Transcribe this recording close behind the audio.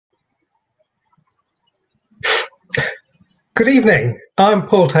Good evening. I'm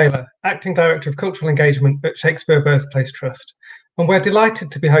Paul Taylor, Acting Director of Cultural Engagement at Shakespeare Birthplace Trust, and we're delighted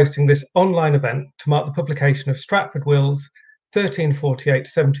to be hosting this online event to mark the publication of Stratford Wills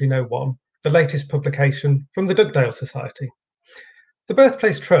 1348-1701, the latest publication from the Dugdale Society. The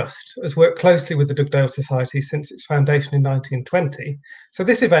Birthplace Trust has worked closely with the Dugdale Society since its foundation in 1920, so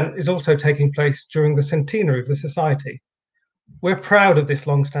this event is also taking place during the centenary of the Society. We're proud of this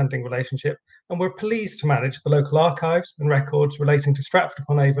long-standing relationship, and we're pleased to manage the local archives and records relating to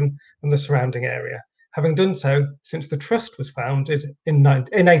Stratford-upon-Avon and the surrounding area, having done so since the Trust was founded in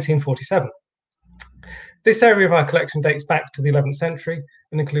 1847. This area of our collection dates back to the 11th century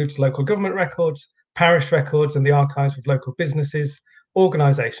and includes local government records, parish records, and the archives of local businesses,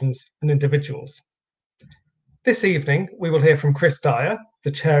 organisations, and individuals. This evening, we will hear from Chris Dyer,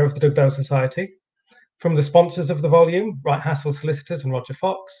 the chair of the Dugdale Society, from the sponsors of the volume, Wright Hassell Solicitors and Roger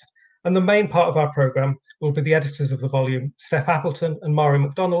Fox, and the main part of our programme will be the editors of the volume, Steph Appleton and Mairi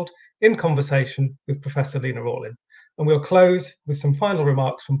Macdonald, in conversation with Professor Lena Orlin. And we'll close with some final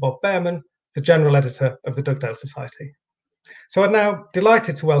remarks from Bob Behrman, the general editor of the Dugdale Society. So I'm now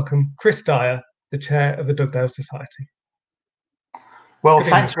delighted to welcome Chris Dyer, the chair of the Dugdale Society. Well,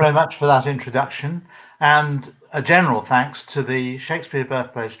 thanks very much for that introduction, and a general thanks to the Shakespeare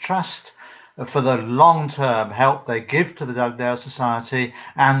Birthplace Trust for the long-term help they give to the Dugdale Society,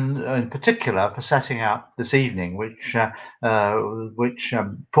 and in particular for setting up this evening, which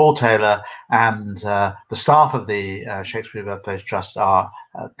Paul Taylor and the staff of the Shakespeare Birthplace Trust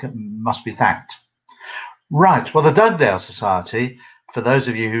must be thanked. Right, well, the Dugdale Society, for those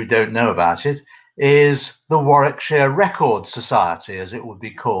of you who don't know about it, is the Warwickshire Record Society, as it would be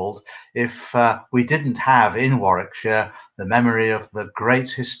called, if we didn't have in Warwickshire the memory of the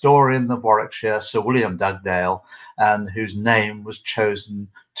great historian of Warwickshire, Sir William Dugdale, and whose name was chosen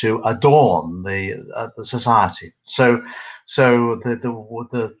to adorn the society. So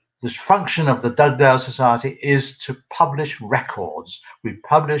the function of the Dugdale Society is to publish records. We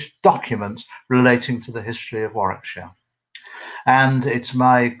publish documents relating to the history of Warwickshire. And it's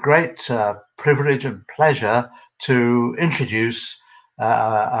my great privilege and pleasure to introduce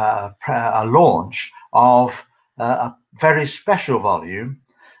a launch of a very special volume,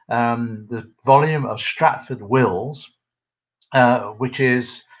 the volume of Stratford Wills, which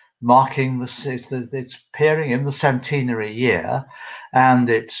is marking it's appearing in the centenary year, and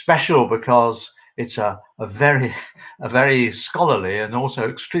it's special because it's a very scholarly and also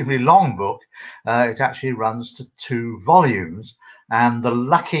extremely long book. It actually runs to 2 volumes, and the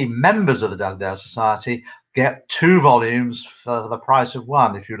lucky members of the Dugdale Society get 2 volumes for the price of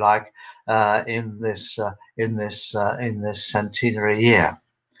 1, if you like, in this centenary year.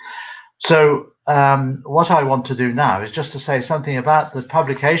 So what I want to do now is just to say something about the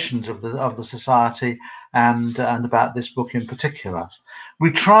publications of the Society and about this book in particular.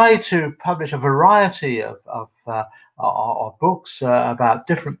 We try to publish a variety of books about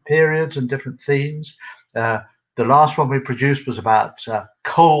different periods and different themes. The last one we produced was about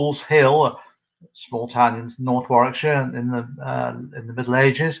Coles Hill, a small town in North Warwickshire in the Middle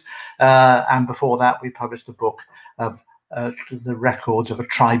Ages, and before that we published a book of the records of a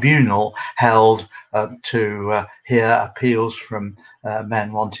tribunal held to hear appeals from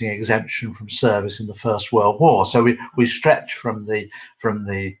men wanting exemption from service in the First World War. So we stretch from the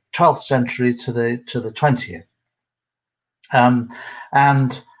 12th century to the 20th,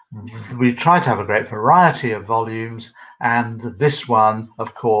 and we try to have a great variety of volumes. And this one,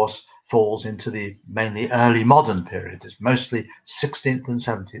 of course, falls into the mainly early modern period. It's mostly 16th and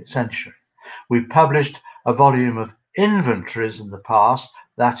 17th century. We published a volume of inventories in the past,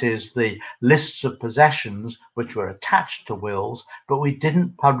 that is the lists of possessions which were attached to wills, but we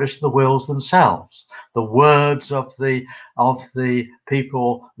didn't publish the wills themselves, the words of the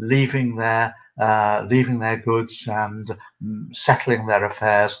people leaving their goods and settling their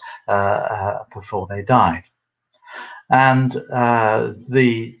affairs before they died. And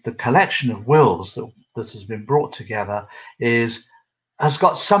the collection of wills that has been brought together has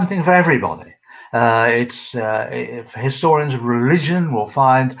got something for everybody. Historians of religion will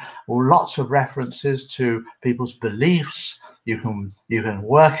find lots of references to people's beliefs. You can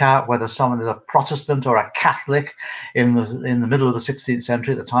work out whether someone is a Protestant or a Catholic in the middle of the 16th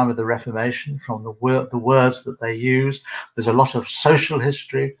century, at the time of the Reformation, from the words that they use. There's a lot of social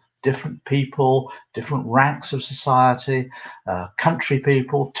history, different people, different ranks of society, country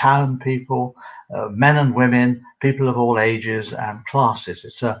people, town people, men and women, people of all ages and classes.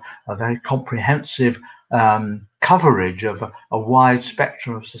 It's a very comprehensive coverage of a wide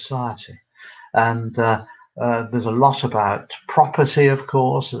spectrum of society. And There's a lot about property, of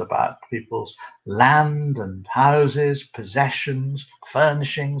course, and about people's land and houses, possessions,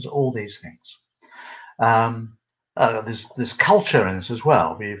 furnishings, all these things. There's culture in it as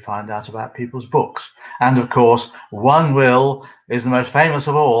well. We find out about people's books. And of course, one will is the most famous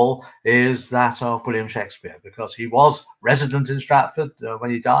of all, is that of William Shakespeare, because he was resident in Stratford when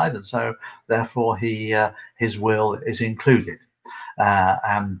he died, and so therefore his will is included.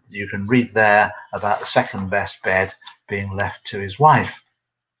 And you can read there about the second best bed being left to his wife.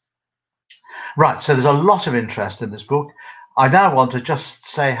 Right, so there's a lot of interest in this book. I now want to just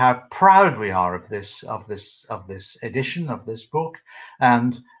say how proud we are of this edition of this book,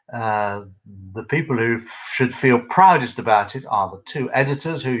 and the people who should feel proudest about it are the two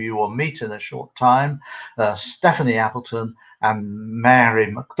editors who you will meet in a short time, Stephanie Appleton and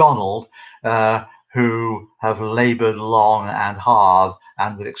Mairi Macdonald, who have laboured long and hard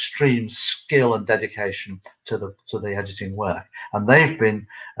and with extreme skill and dedication to the editing work, and they've been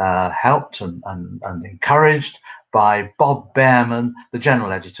helped and encouraged by Bob Behrman, the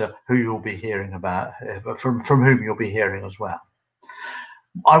general editor, who you'll be hearing about, from whom you'll be hearing as well.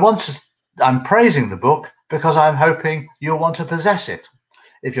 I'm praising the book because I'm hoping you'll want to possess it.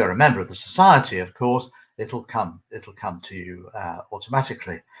 If you're a member of the society, of course, it'll come to you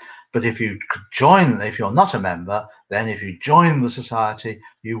automatically. But if you could join, if you're not a member, then if you join the society,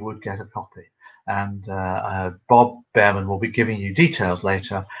 you would get a copy. And Bob Behrman will be giving you details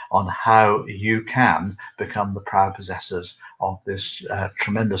later on how you can become the proud possessors of this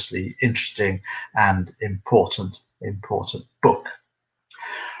tremendously interesting and important book.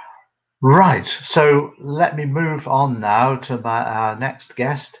 Right, so let me move on now to our next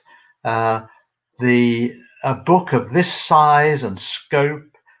guest. A book of this size and scope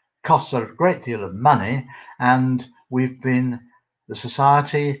costs a great deal of money, and the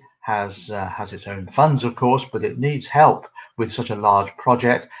society has its own funds, of course, but it needs help with such a large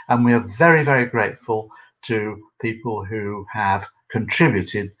project, and we are very, very grateful to people who have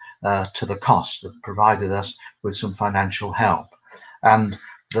contributed to the cost, have provided us with some financial help. And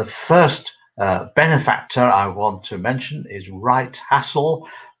the first benefactor I want to mention is Wright Hassall,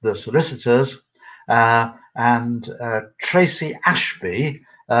 the solicitors, and Tracy Ashby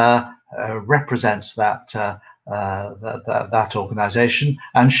represents that organisation,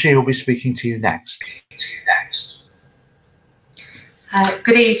 and she will be speaking to you next.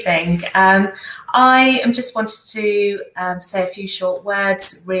 Good evening. I am just wanted to say a few short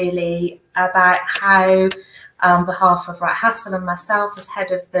words really about how, on behalf of Wright Hassall and myself as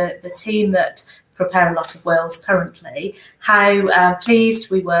head of the team that prepare a lot of wills currently, how pleased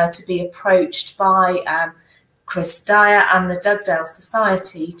we were to be approached by Chris Dyer and the Dugdale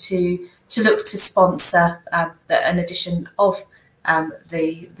Society to look to sponsor an edition of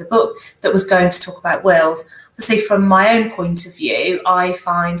the book that was going to talk about wills. Obviously, from my own point of view, I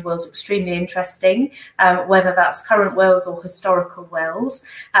find wills extremely interesting, whether that's current wills or historical wills,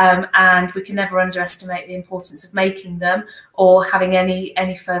 and we can never underestimate the importance of making them or having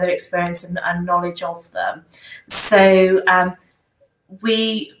any further experience and knowledge of them. So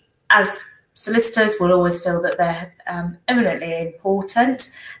we, as solicitors, will always feel that they're eminently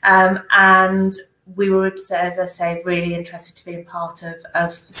important, and we were, as I say, really interested to be a part of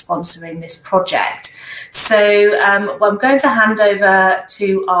sponsoring this project. So I'm going to hand over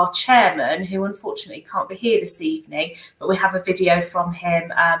to our chairman, who unfortunately can't be here this evening, but we have a video from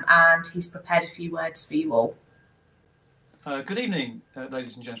him, and he's prepared a few words for you all. Good evening,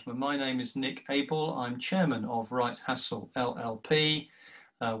 ladies and gentlemen. My name is Nick Abel. I'm chairman of Wright Hassall LLP,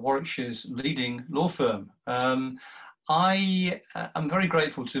 Warwickshire's leading law firm. I am very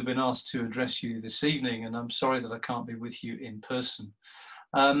grateful to have been asked to address you this evening, and I'm sorry that I can't be with you in person.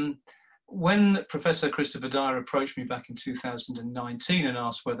 When Professor Christopher Dyer approached me back in 2019 and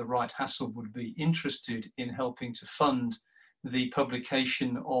asked whether Wright Hassall would be interested in helping to fund the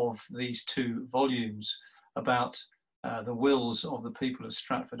publication of these 2 volumes about the wills of the people of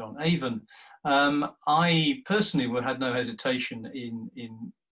Stratford-on-Avon, I personally had no hesitation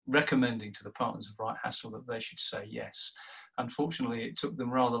in recommending to the partners of Wright Hassall that they should say yes. Unfortunately, it took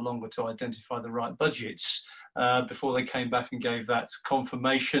them rather longer to identify the right budgets before they came back and gave that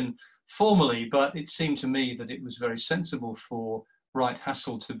confirmation formally, but it seemed to me that it was very sensible for Wright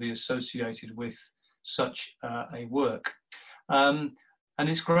Hassall to be associated with such a work. And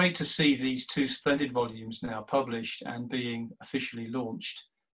it's great to see these 2 splendid volumes now published and being officially launched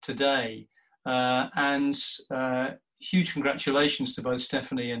today. Huge congratulations to both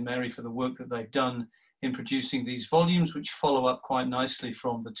Stephanie and Mary for the work that they've done in producing these volumes, which follow up quite nicely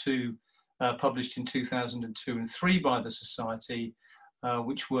from the 2 published in 2002 and 3 by the Society,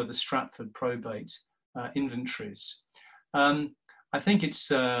 which were the Stratford probate inventories. I think it's,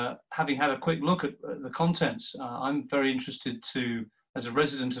 having had a quick look at the contents, I'm very interested to, as a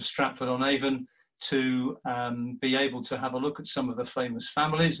resident of Stratford-on-Avon, to be able to have a look at some of the famous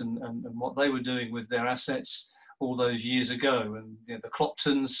families and what they were doing with their assets all those years ago. And you know, the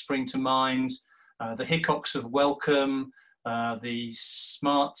Cloptons spring to mind, the Hickocks of Welcome, the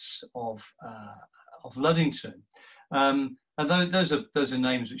Smarts of Luddington. And those are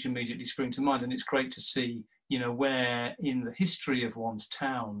names which immediately spring to mind, and it's great to see, you know, where in the history of one's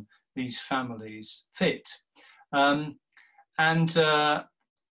town these families fit.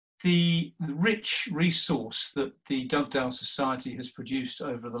 The rich resource that the Dugdale Society has produced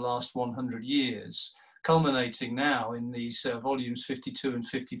over the last 100 years, culminating now in these volumes 52 and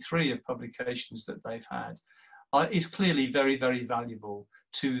 53 of publications that they've had, is clearly very, very valuable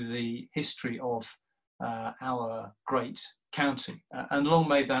to the history of our great county, and long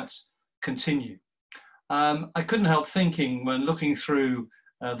may that continue. I couldn't help thinking when looking through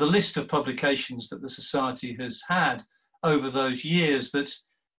the list of publications that the Society has had over those years that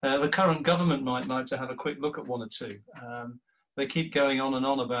the current government might like to have a quick look at one or two. They keep going on and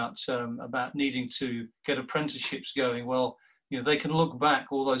on about needing to get apprenticeships going. Well, you know, they can look back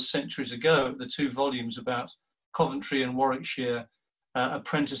all those centuries ago at the 2 volumes about Coventry and Warwickshire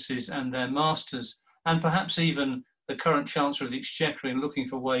apprentices and their masters, and perhaps even the current Chancellor of the Exchequer in looking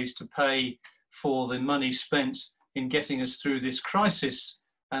for ways to pay for the money spent in getting us through this crisis,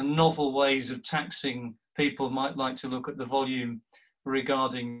 and novel ways of taxing people. Might like to look at the volume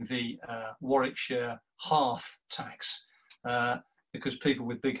regarding the Warwickshire hearth tax, because people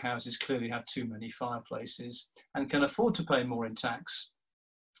with big houses clearly have too many fireplaces and can afford to pay more in tax.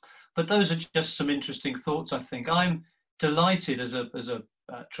 But those are just some interesting thoughts, I think. I'm delighted as a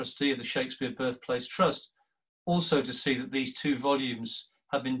trustee of the Shakespeare Birthplace Trust also to see that these 2 volumes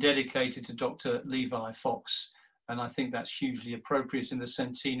have been dedicated to Dr. Levi Fox, and I think that's hugely appropriate in the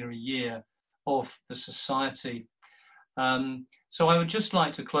centenary year of the Society. So I would just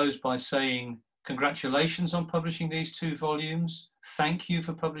like to close by saying congratulations on publishing these 2 volumes. Thank you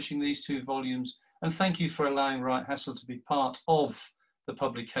for publishing these 2 volumes, and thank you for allowing Wright Hassall to be part of the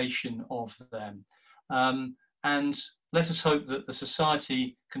publication of them. And let us hope that the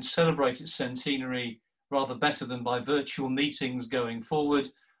Society can celebrate its centenary rather better than by virtual meetings going forward.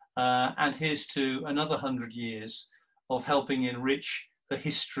 And here's to another 100 years of helping enrich the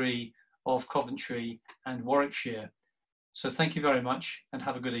history of Coventry and Warwickshire. So thank you very much and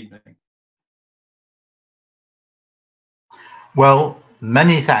have a good evening. Well,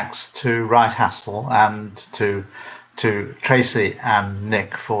 many thanks to Wright Hassall and to Tracy and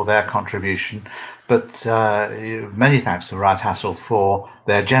Nick for their contribution, but many thanks to Wright Hassall for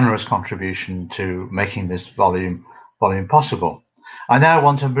their generous contribution to making this volume possible. I now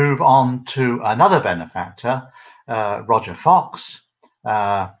want to move on to another benefactor, Roger Fox.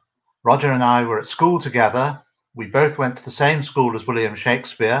 Roger and I were at school together. We both went to the same school as William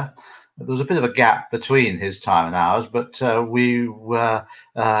Shakespeare. There was a bit of a gap between his time and ours, but we were,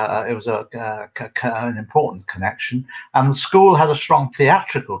 it was an important connection. And the school had a strong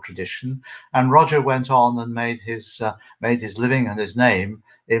theatrical tradition, and Roger went on and made his living and his name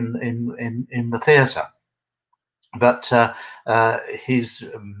in the theatre. But his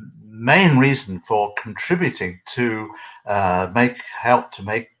main reason for contributing to help to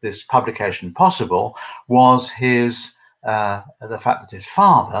make this publication possible was his the fact that his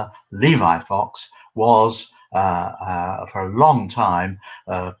father, Levi Fox, was for a long time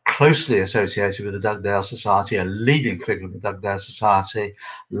closely associated with the Dugdale Society, a leading figure of the Dugdale Society,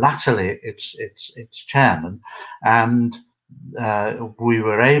 latterly its chairman, and we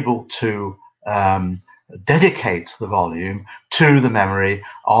were able to dedicate the volume to the memory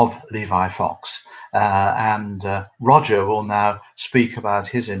of Levi Fox. And Roger will now speak about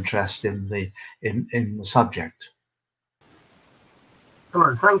his interest in the subject.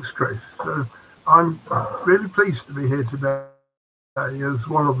 Hello, thanks, Chris. I'm really pleased to be here today as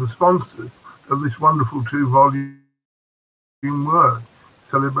one of the sponsors of this wonderful 2-volume work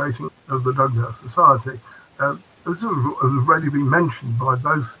celebrating of the Dugdale Society. As has already been mentioned by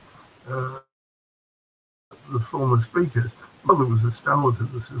both the former speakers, my mother was a stalwart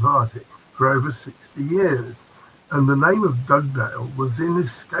of the Society for over 60 years, and the name of Dugdale was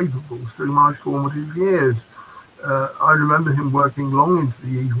inescapable through my formative years. I remember him working long into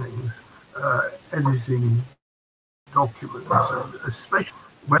the evenings, editing documents, and especially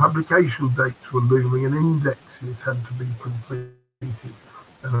when publication dates were looming and indexes had to be completed,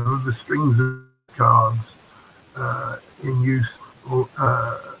 and the strings of cards in use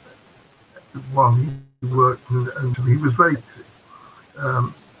while he worked, and he was very active.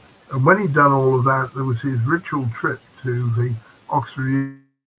 And when he'd done all of that, there was his ritual trip to the Oxford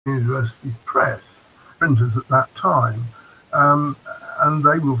University Press, printers at that time, and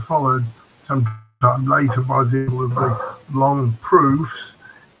they were followed some time later by the end of the long proofs,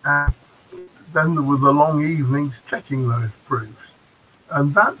 and then there were the long evenings checking those proofs.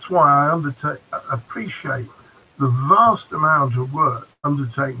 And that's why I appreciate the vast amount of work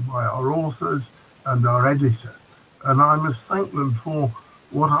undertaken by our authors and our editor. And I must thank them for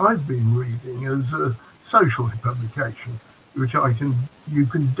what I've been reading as a social publication, which you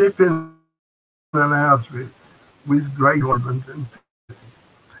can dip in and out of it with great enjoyment.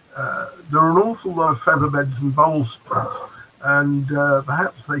 There are an awful lot of featherbeds and bolsters, and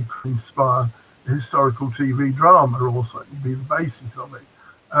perhaps they could inspire a historical TV drama, or certainly be the basis of it.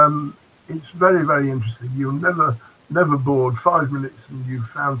 It's very, very interesting. You're never bored. 5 minutes and you've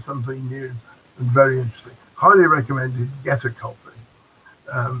found something new and very interesting. Highly recommended. Get a copy.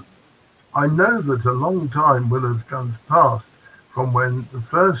 I know that a long time will have passed from when the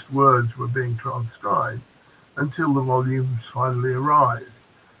first words were being transcribed until the volumes finally arrived.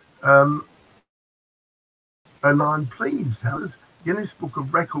 And I'm pleased how this Guinness Book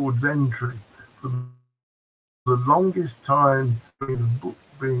of Records entry for the longest time the book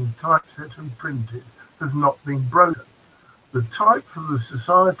being typeset and printed has not been broken. The type for the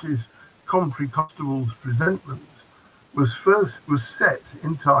Society's Comfrey Constable's presentments was set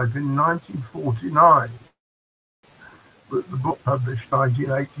in type in 1949, but the book published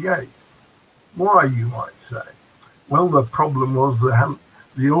 1988. Why, you might say? Well, the problem was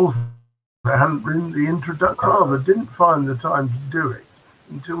the author hadn't written the introduction, rather didn't find the time to do it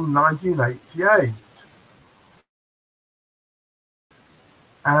until 1988.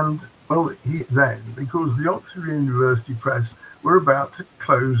 And, well, because the Oxford University Press were about to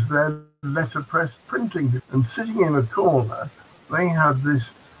close their letterpress printing, and sitting in a corner, they had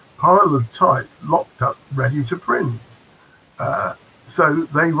this pile of type locked up, ready to print. So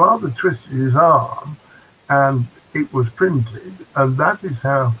they rather twisted his arm, and it was printed, and that is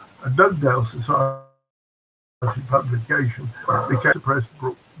how a Dugdale Society publication became a press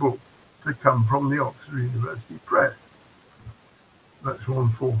book to come from the Oxford University Press. That's one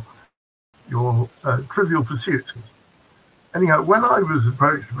for your trivial pursuits. Anyhow, when I was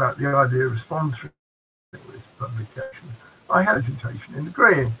approached about the idea of sponsoring this publication, I had hesitation in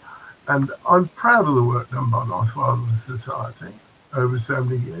agreeing. And I'm proud of the work done by my father's society over so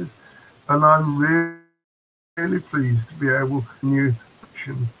many years. And I'm really pleased to be able to continue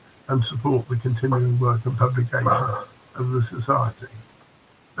action and support the continuing work and publications of the society.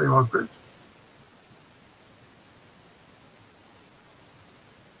 Thank you, Chris.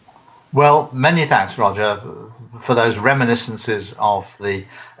 Well, many thanks, Roger, for those reminiscences of the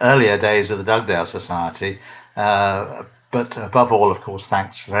earlier days of the Dugdale Society. But above all, of course,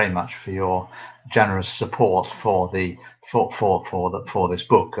 thanks very much for your generous support for this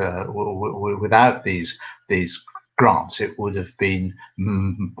book. Without these grants, it would have been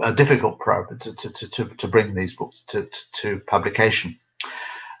a difficult program to bring these books to publication.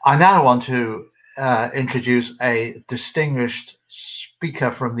 I now want to introduce a distinguished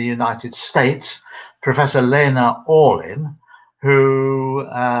speaker from the United States, Professor Lena Orlin, who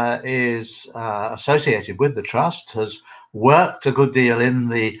is associated with the Trust, has worked a good deal in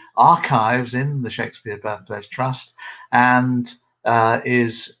the archives in the Shakespeare Birthplace Trust, and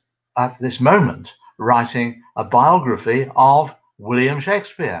is at this moment writing a biography of William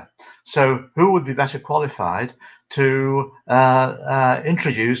Shakespeare. So who would be better qualified to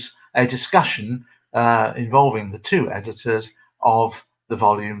introduce a discussion involving the two editors of the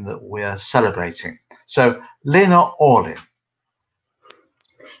volume that we're celebrating. So, Lena Orlin.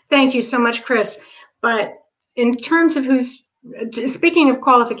 Thank you so much, Chris. But in terms of speaking of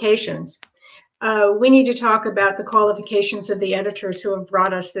qualifications, we need to talk about the qualifications of the editors who have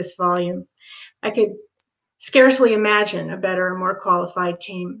brought us this volume. I could scarcely imagine a better and more qualified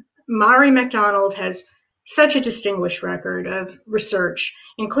team. Mairi Macdonald has such a distinguished record of research,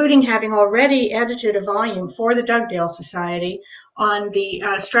 including having already edited a volume for the Dugdale Society on the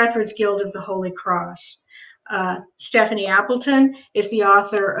Stratford's Guild of the Holy Cross. Stephanie Appleton is the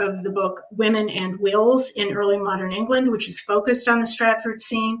author of the book Women and Wills in Early Modern England, which is focused on the Stratford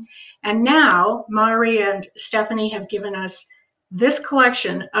scene. And now Mairi and Stephanie have given us this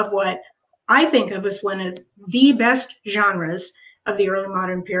collection of what I think of as one of the best genres of the early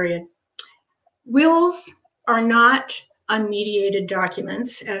modern period. Wills are not unmediated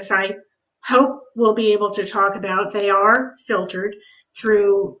documents, as I hope we'll be able to talk about. They are filtered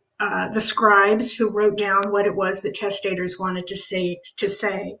through the scribes who wrote down what it was that testators wanted to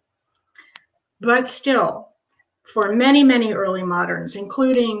say. But still, for many, many early moderns,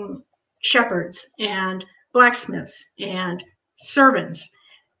 including shepherds and blacksmiths and servants.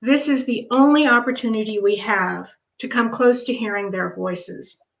 This is the only opportunity we have to come close to hearing their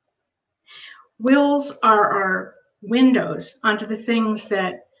voices. Wills are our windows onto the things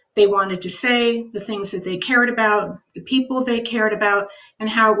that they wanted to say, the things that they cared about, the people they cared about, and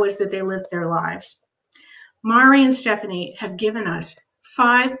how it was that they lived their lives. Mairi and Stephanie have given us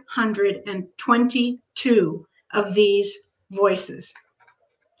 522 of these voices.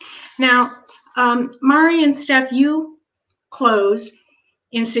 Now, Mairi and Steph, you close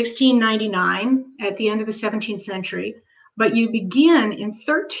in 1699 at the end of the 17th century, but you begin in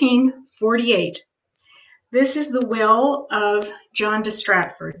 1348. This is the will of John de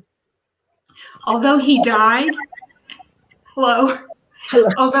Stratford. Although he died,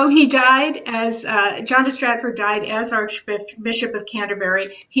 although he died as, John de Stratford died as Archbishop of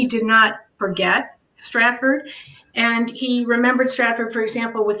Canterbury, he did not forget Stratford. And he remembered Stratford, for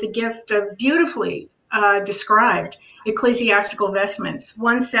example, with the gift of beautifully described ecclesiastical vestments,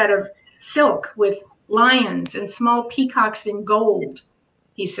 one set of silk with lions and small peacocks in gold,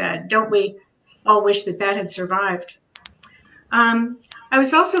 he said. Don't we all wish that that had survived? I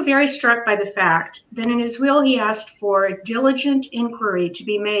was also very struck by the fact that in his will he asked for diligent inquiry to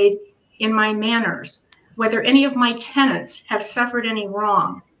be made in my manners, whether any of my tenants have suffered any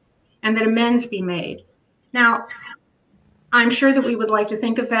wrong, and that amends be made. Now, I'm sure that we would like to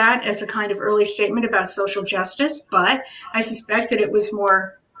think of that as a kind of early statement about social justice, but I suspect that it was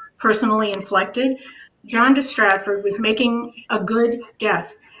more personally inflected. John de Stratford was making a good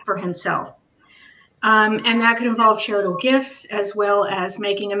death for himself. And that could involve charitable gifts as well as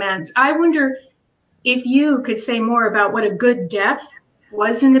making amends. I wonder if you could say more about what a good death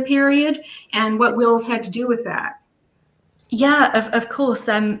was in the period and what wills had to do with that. Yeah, of course.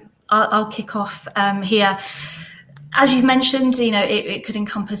 I'll kick off here. As you've mentioned, it could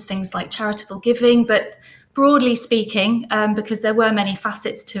encompass things like charitable giving, but broadly speaking, because there were many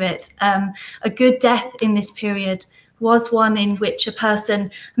facets to it, a good death in this period was one in which a person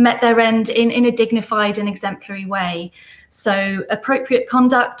met their end in a dignified and exemplary way. So appropriate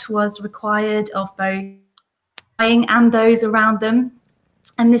conduct was required of both dying and those around them.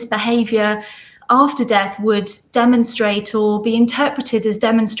 And this behaviour after death would demonstrate or be interpreted as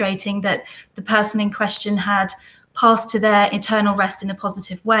demonstrating that the person in question had passed to their eternal rest in a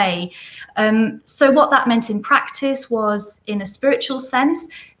positive way. So what that meant in practice was, in a spiritual sense,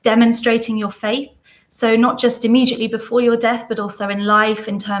 demonstrating your faith. So not just immediately before your death, but also in life,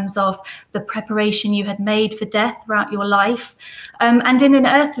 in terms of the preparation you had made for death throughout your life. And in an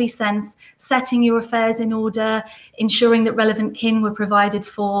earthly sense, setting your affairs in order, ensuring that relevant kin were provided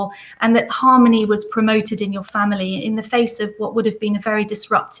for, and that harmony was promoted in your family in the face of what would have been a very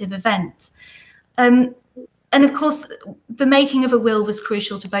disruptive event. And of course, the making of a will was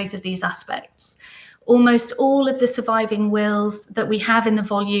crucial to both of these aspects. Almost all of the surviving wills that we have in the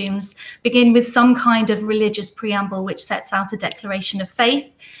volumes begin with some kind of religious preamble which sets out a declaration of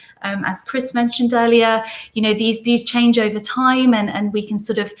faith. As Chris mentioned earlier, these change over time, and we can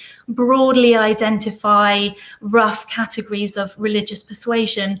sort of broadly identify rough categories of religious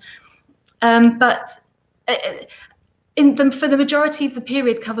persuasion. But for the majority of the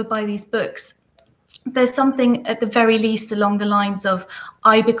period covered by these books, there's something at the very least along the lines of,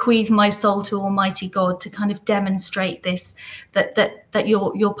 I bequeath my soul to Almighty God, to kind of demonstrate this, that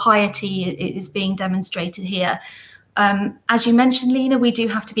your piety is being demonstrated here. As you mentioned, Lena, we do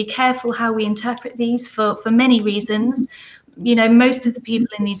have to be careful how we interpret these for many reasons. Most of the people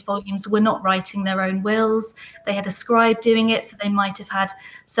in these volumes were not writing their own wills. They had a scribe doing it, so they might have had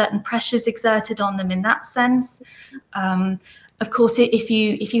certain pressures exerted on them in that sense. Of course, if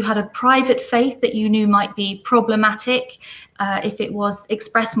you had a private faith that you knew might be problematic, if it was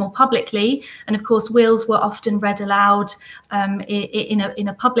expressed more publicly, and of course wills were often read aloud in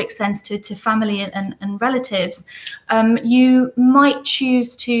a public sense to family and relatives, you might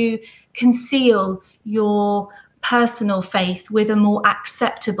choose to conceal your personal faith with a more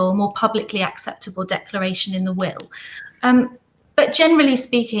publicly acceptable declaration in the will. But generally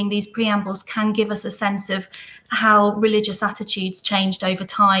speaking, these preambles can give us a sense of how religious attitudes changed over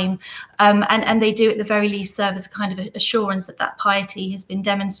time, and they do at the very least serve as a kind of assurance that piety has been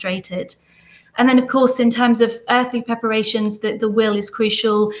demonstrated. And then, of course, in terms of earthly preparations, the will is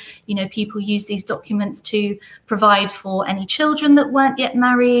crucial. People use these documents to provide for any children that weren't yet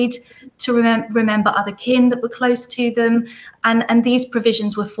married, to remember other kin that were close to them, and these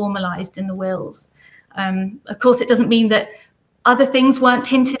provisions were formalized in the wills. Of course, it doesn't mean that other things weren't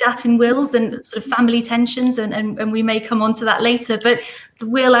hinted at in wills, and sort of family tensions, and we may come on to that later, but the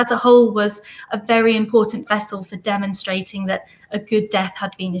will as a whole was a very important vessel for demonstrating that a good death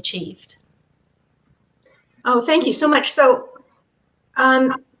had been achieved. Oh, thank you so much. So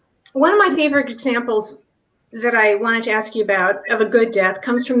one of my favorite examples that I wanted to ask you about of a good death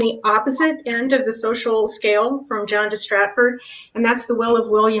comes from the opposite end of the social scale from John to Stratford, and that's the will of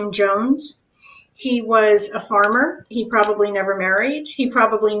William Jones. He was a farmer. He probably never married. He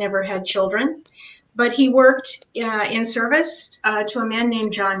probably never had children, but he worked in service to a man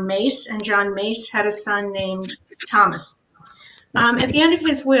named John Mace, and John Mace had a son named Thomas. At the end of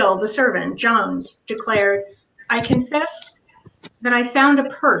his will, the servant, Jones, declared, "I confess that I found a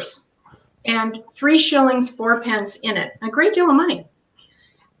purse and 3 shillings 4 pence in it," a great deal of money.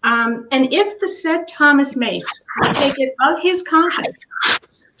 And if the said Thomas Mace will take it of his conscience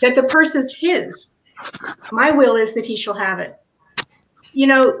that the purse is his, my will is that he shall have it. You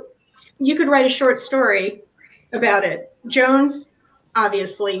know, you could write a short story about it. Jones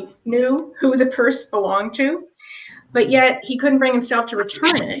obviously knew who the purse belonged to, but yet he couldn't bring himself to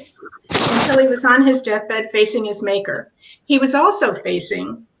return it until he was on his deathbed facing his maker. He was also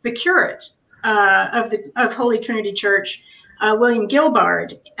facing the curate of Holy Trinity Church, William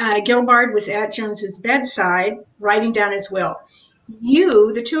Gilbard. Gilbard was at Jones's bedside writing down his will.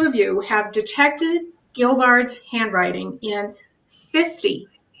 You, the two of you, have detected Gilbard's handwriting in 50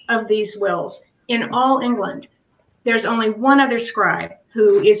 of these wills in all England. There's only one other scribe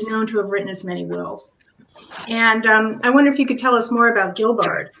who is known to have written as many wills. And I wonder if you could tell us more about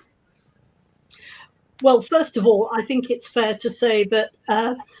Gilbard. Well, first of all, I think it's fair to say that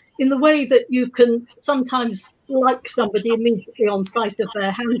in the way that you can sometimes like somebody immediately on sight of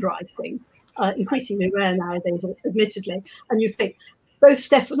their handwriting, increasingly rare nowadays, admittedly, and you think, both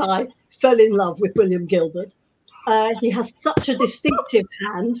Steph and I fell in love with William Gilbard. He has such a distinctive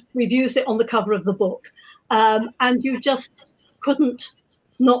hand. We've used it on the cover of the book, and you just couldn't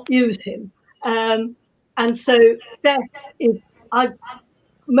not use him. And so Steph is,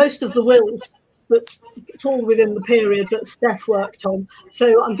 most of the wills that fall within the period that Steph worked on.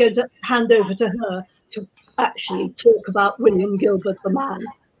 So I'm going to hand over to her to actually talk about William Gilbard, the man,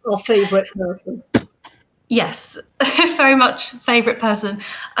 our favourite person. Yes, very much favourite person.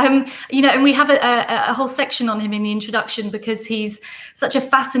 You know, and we have a whole section on him in the introduction because he's such a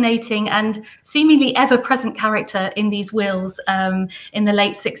fascinating and seemingly ever-present character in these wills in the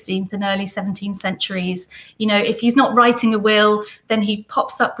late 16th and early 17th centuries. You know, if he's not writing a will, then he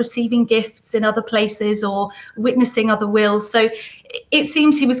pops up receiving gifts in other places or witnessing other wills. So it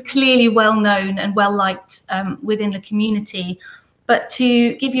seems he was clearly well known and well liked within the community. But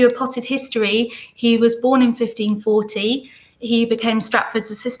to give you a potted history, he was born in 1540. He became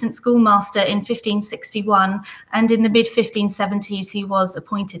Stratford's assistant schoolmaster in 1561, and in the mid-1570s he was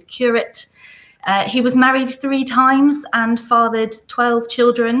appointed curate. He was married 3 times and fathered 12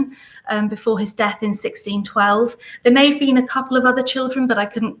 children before his death in 1612. There may have been a couple of other children, but I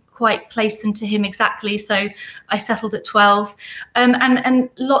couldn't quite place them to him exactly, so I settled at 12. And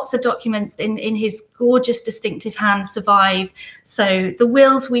lots of documents in his gorgeous, distinctive hand survive. So the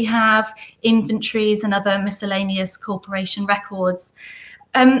wills we have, inventories and other miscellaneous corporation records.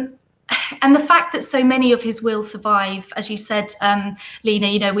 And the fact that so many of his wills survive, as you said, Lena,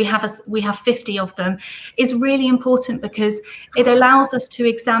 you know, we have 50 of them, is really important because it allows us to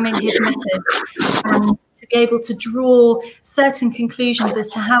examine his method and to be able to draw certain conclusions as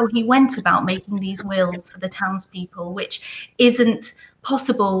to how he went about making these wills for the townspeople, which isn't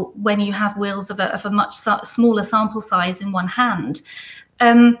possible when you have wills of a much smaller sample size in one hand.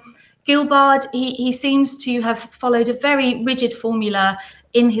 Gilbard, he seems to have followed a very rigid formula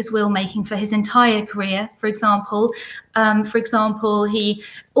in his will making for his entire career. For example, he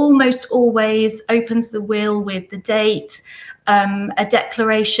almost always opens the will with the date, a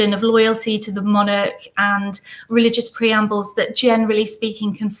declaration of loyalty to the monarch, and religious preambles that, generally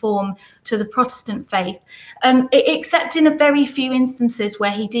speaking, conform to the Protestant faith, except in a very few instances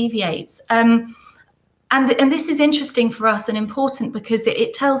where he deviates. And this is interesting for us and important because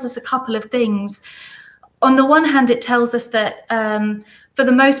it tells us a couple of things. On the one hand, it tells us that for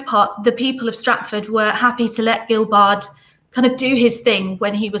the most part, the people of Stratford were happy to let Gilbard kind of do his thing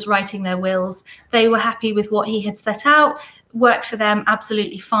when he was writing their wills. They were happy with what he had set out, worked for them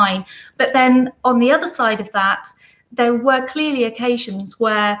absolutely fine. But then on the other side of that, there were clearly occasions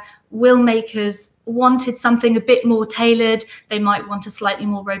where will makers wanted something a bit more tailored. They might want a slightly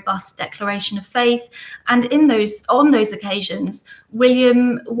more robust declaration of faith. And on those occasions,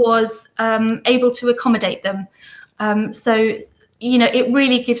 William was able to accommodate them. So you know, it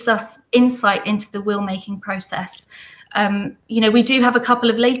really gives us insight into the will making process. You know, we do have a couple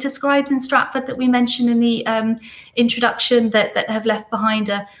of later scribes in Stratford that we mentioned in the introduction that have left behind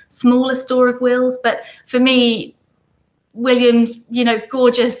a smaller store of wills. But for me, William's, you know,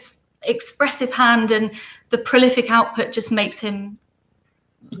 gorgeous, expressive hand and the prolific output just makes him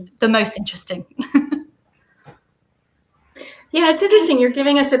the most interesting. Yeah, it's interesting. You're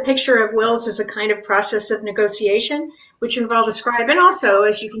giving us a picture of wills as a kind of process of negotiation, which involve a scribe, and also,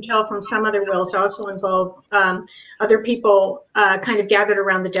 as you can tell from some other wills, also involve other people kind of gathered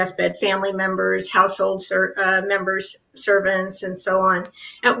around the deathbed, family members, household members, servants, and so on.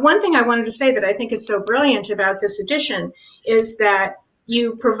 And one thing I wanted to say that I think is so brilliant about this edition is that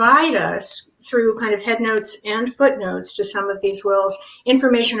you provide us, through kind of headnotes and footnotes to some of these wills,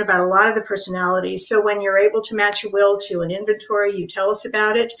 information about a lot of the personalities. So when you're able to match a will to an inventory, you tell us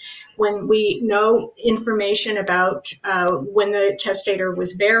about it. When we know information about when the testator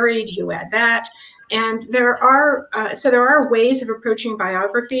was buried, you add that. And there are ways of approaching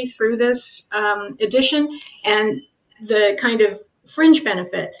biography through this edition, and the kind of fringe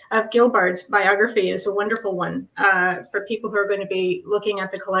benefit of Gilbard's biography is a wonderful one for people who are going to be looking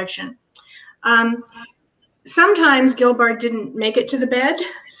at the collection. Sometimes Gilbard didn't make it to the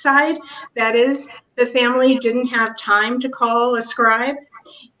bedside. That is, the family didn't have time to call a scribe.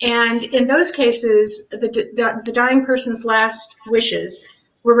 And in those cases, the dying person's last wishes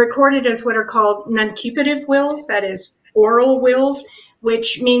were recorded as what are called nuncupative wills, that is, oral wills,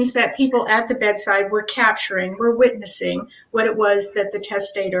 which means that people at the bedside were witnessing what it was that the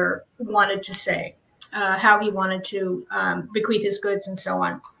testator wanted to say, how he wanted to bequeath his goods and so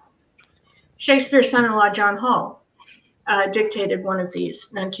on. Shakespeare's son-in-law, John Hall, dictated one of these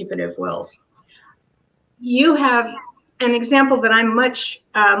nuncupative wills. You have an example that I'm much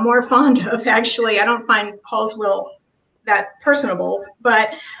more fond of, actually. I don't find Hall's will that personable,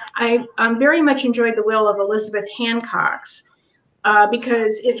 but I very much enjoyed the will of Elizabeth Hancock's,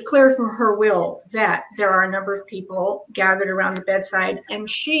 because it's clear from her will that there are a number of people gathered around the bedside, and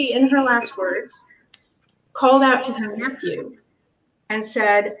she, in her last words, called out to her nephew and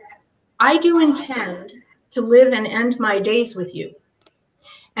said, "I do intend to live and end my days with you.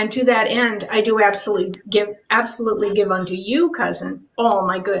 And to that end, I do absolutely give unto you, cousin, all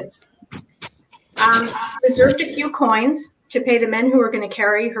my goods." Reserved a few coins to pay the men who were going to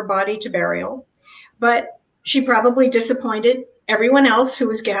carry her body to burial, but she probably disappointed everyone else who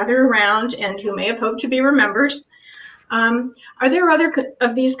was gathered around and who may have hoped to be remembered. Are there other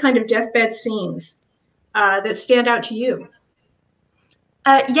of these kind of deathbed scenes that stand out to you?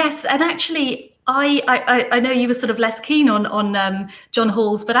 Yes, and actually, I know you were sort of less keen on John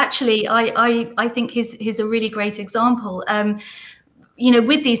Hall's, but actually, I think his a really great example. You know,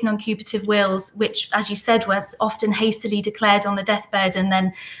 with these nuncupative wills, which, as you said, was often hastily declared on the deathbed and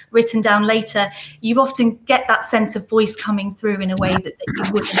then written down later, you often get that sense of voice coming through in a way that you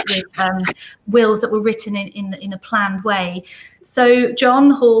wouldn't with wills that were written in a planned way. So John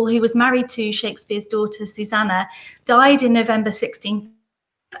Hall, who was married to Shakespeare's daughter Susanna, died in November 16th.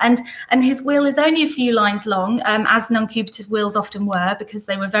 And his will is only a few lines long, as nuncupative wills often were, because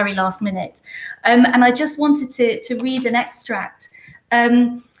they were very last minute. And I just wanted to read an extract.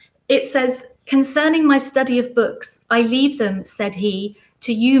 It says, "Concerning my study of books, I leave them," said he,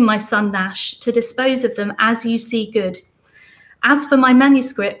 "to you, my son Nash, to dispose of them as you see good. As for my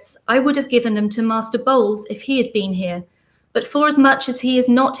manuscripts, I would have given them to Master Bowles if he had been here. But forasmuch as he is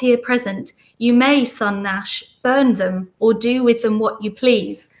not here present, you may, son Nash, burn them or do with them what you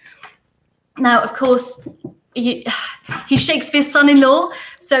please." Now, of course, he's Shakespeare's son-in-law,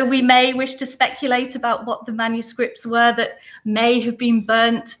 so we may wish to speculate about what the manuscripts were that may have been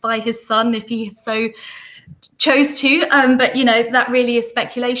burnt by his son if he so chose to. But you know, that really is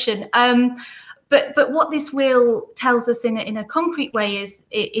speculation. But what this will tells us in a concrete way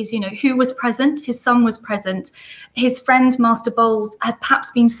is you know, who was present. His son was present. His friend Master Bowles had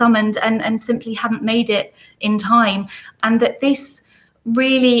perhaps been summoned and simply hadn't made it in time, and that this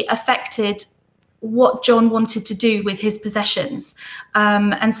really affected what John wanted to do with his possessions.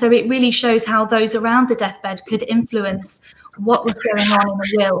 And so it really shows how those around the deathbed could influence what was going on in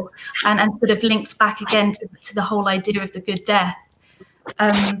the will, and sort of links back again to the whole idea of the good death.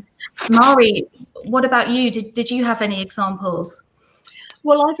 Mairi, what about you? Did you have any examples?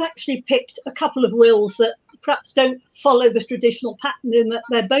 Well, I've actually picked a couple of wills that perhaps don't follow the traditional pattern, in that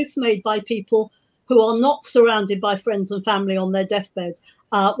they're both made by people who are not surrounded by friends and family on their deathbed.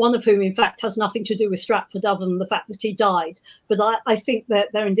 One of whom, in fact, has nothing to do with Stratford other than the fact that he died. But I think that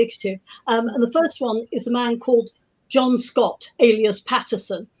they're indicative. And the first one is a man called John Scott, alias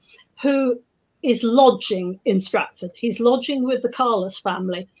Patterson, who is lodging in Stratford. He's lodging with the Carless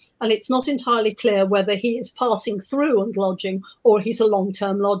family, and it's not entirely clear whether he is passing through and lodging or he's a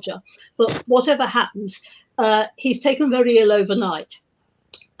long-term lodger. But whatever happens, he's taken very ill overnight.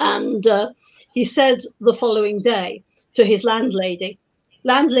 And he said the following day to his landlady,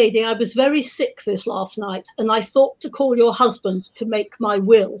 "Landlady, I was very sick this last night, and I thought to call your husband to make my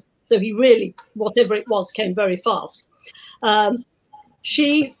will." So he really, whatever it was, came very fast.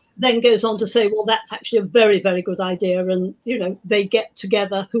 She then goes on to say, well, that's actually a very, very good idea. And, you know, they get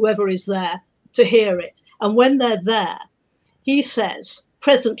together, whoever is there, to hear it. And when they're there, he says,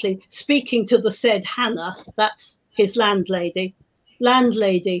 presently speaking to the said Hannah, that's his landlady,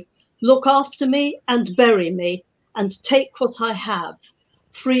 "Landlady, look after me and bury me, and take what I have.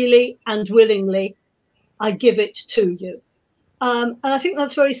 Freely and willingly, I give it to you." And I think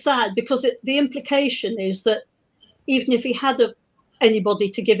that's very sad, because the implication is that even if he had anybody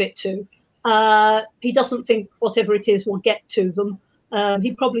to give it to, he doesn't think whatever it is will get to them.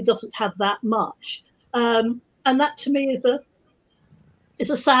 He probably doesn't have that much. And that to me is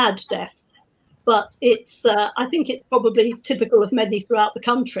a sad death. But it's, I think it's probably typical of many throughout the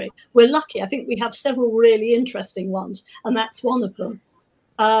country. We're lucky. I think we have several really interesting ones, and that's one of them.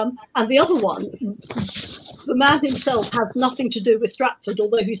 And the other one, the man himself has nothing to do with Stratford,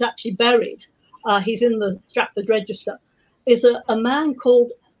 although he's actually buried. He's in the Stratford Register. Is a man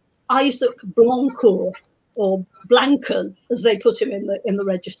called Isaac Blancourt, or Blanken, as they put him in the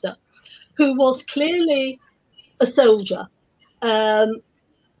register, who was clearly a soldier,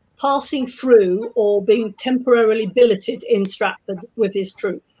 passing through or being temporarily billeted in Stratford with his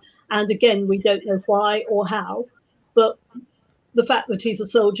troop. And again, we don't know why or how, but the fact that he's a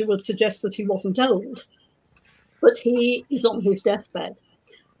soldier would suggest that he wasn't old. But he is on his deathbed,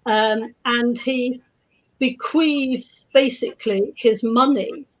 and he bequeaths basically his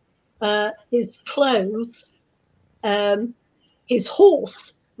money, his clothes, his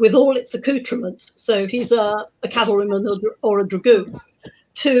horse with all its accoutrements. So he's a cavalryman or a dragoon,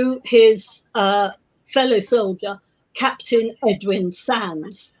 to his fellow soldier, Captain Edwin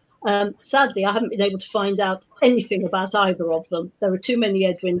Sands. Sadly, I haven't been able to find out anything about either of them. There are too many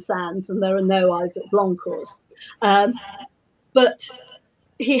Edwin Sands and there are no Isaac Blancourts. But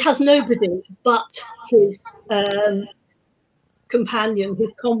he has nobody but his companion,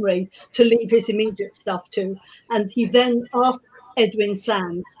 his comrade, to leave his immediate stuff to. And he then asked Edwin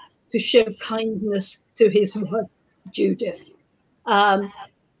Sands to show kindness to his wife, Judith.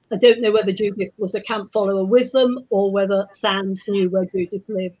 I don't know whether Judith was a camp follower with them or whether Sands knew where Judith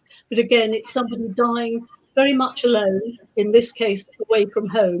lived. But again, it's somebody dying very much alone, in this case, away from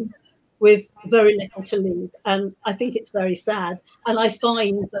home, with very little to leave. And I think it's very sad. And I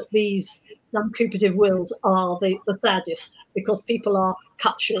find that these non-cupative wills are the saddest, because people are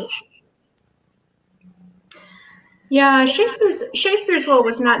cut short. Yeah, Shakespeare's will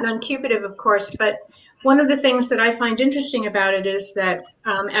was not non-cupative, of course, but one of the things that I find interesting about it is that,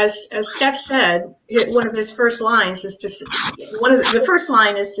 as Steph said, one of his first lines is the first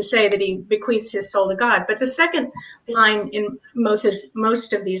line is to say that he bequeaths his soul to God. But the second line in most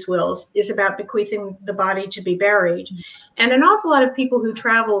of these wills is about bequeathing the body to be buried. And an awful lot of people who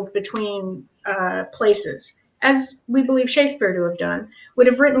traveled between places, as we believe Shakespeare to have done, would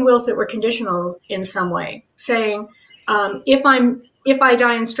have written wills that were conditional in some way, saying, if I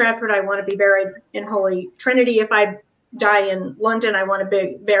die in Stratford, I want to be buried in Holy Trinity. If I die in London, I want to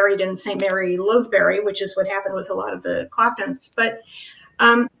be buried in St. Mary Lothbury, which is what happened with a lot of the Cloptons. But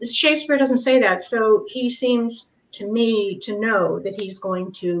Shakespeare doesn't say that. So he seems to me to know that he's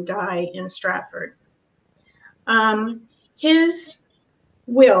going to die in Stratford. His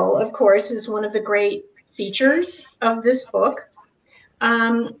will, of course, is one of the great features of this book.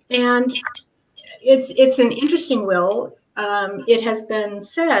 And it's an interesting will. It has been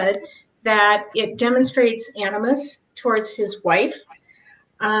said that it demonstrates animus towards his wife.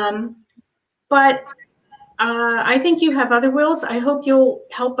 But I think you have other wills. I hope you'll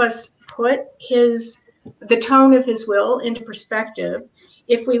help us put the tone of his will into perspective.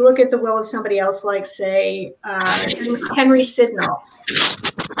 If we look at the will of somebody else, like, say, Henry Sidnall.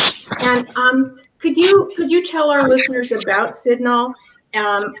 And could you tell our listeners about Sidnall,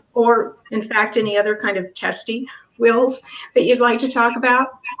 or in fact any other kind of testy wills that you'd like to talk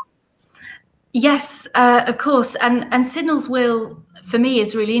about? Yes, of course. And Sidnall's will, for me,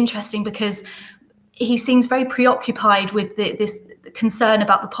 is really interesting because he seems very preoccupied with this concern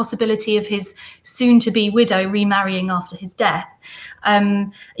about the possibility of his soon-to-be widow remarrying after his death.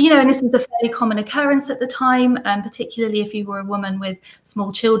 And this was a fairly common occurrence at the time, particularly if you were a woman with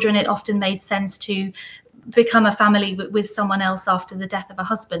small children. It often made sense to become a family with someone else after the death of a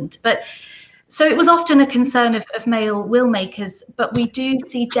husband. But So it was often a concern of male will makers, but we do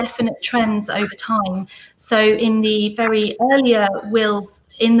see definite trends over time. So in the very earlier wills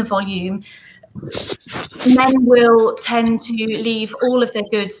in the volume, men will tend to leave all of their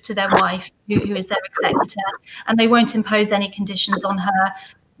goods to their wife, who is their executor, and they won't impose any conditions on her.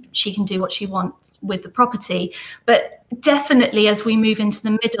 She can do what she wants with the property. But definitely as we move into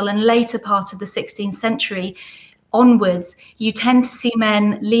the middle and later part of the 16th century onwards, you tend to see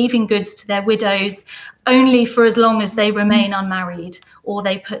men leaving goods to their widows only for as long as they remain unmarried, or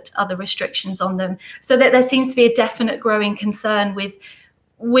they put other restrictions on them. So that there seems to be a definite growing concern with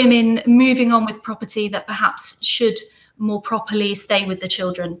women moving on with property that perhaps should more properly stay with the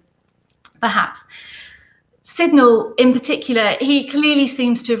children, perhaps. Sidnall, in particular, he clearly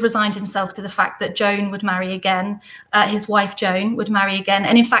seems to have resigned himself to the fact that Joan would marry again, his wife Joan would marry again,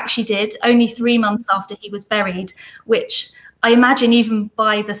 and in fact she did, only 3 months after he was buried, which I imagine even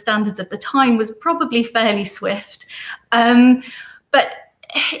by the standards of the time was probably fairly swift. But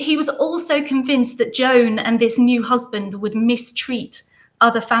he was also convinced that Joan and this new husband would mistreat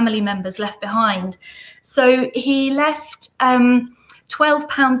other family members left behind. So he left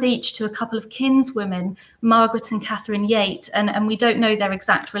 £12 each to a couple of kinswomen, Margaret and Catherine Yate, and we don't know their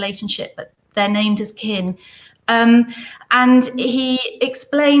exact relationship, but they're named as kin. And he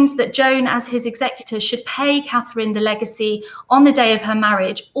explains that Joan, as his executor, should pay Catherine the legacy on the day of her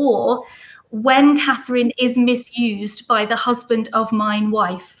marriage, or when Catherine is misused by the husband of mine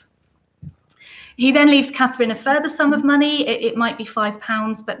wife. He then leaves Catherine a further sum of money. It might be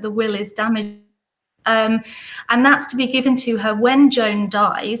 £5, but the will is damaged. And that's to be given to her when Joan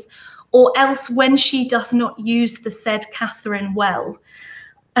dies, or else when she doth not use the said Catherine well.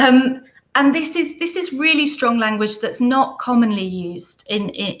 And this is really strong language that's not commonly used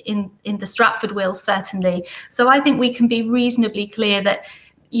in the Stratford wills, certainly. So I think we can be reasonably clear that,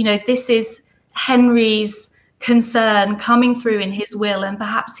 you know, this is Henry's concern coming through in his will, and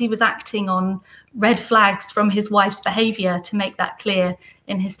perhaps he was acting on red flags from his wife's behaviour to make that clear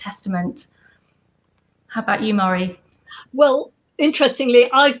in his testament. How about you, Mairi? Well,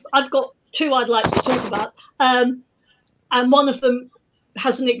 interestingly, I've got two I'd like to talk about, and one of them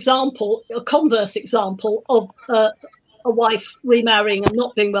has an example, a converse example of a wife remarrying and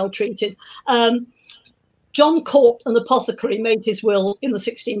not being well treated. John Court, an apothecary, made his will in the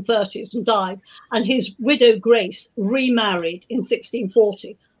 1630s and died, and his widow Grace remarried in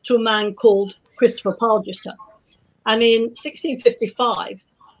 1640 to a man called Christopher Pargeter. And in 1655,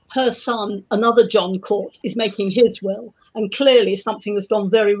 her son, another John Court, is making his will, and clearly something has gone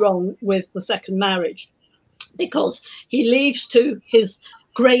very wrong with the second marriage, because he leaves to his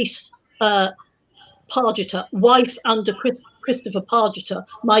Grace Pargeter, wife under Christopher Pargeter,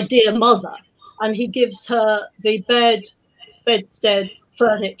 my dear mother, and he gives her the bedstead,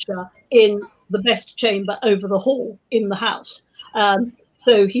 furniture in the best chamber over the hall in the house.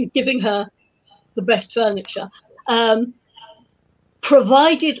 So he's giving her the best furniture,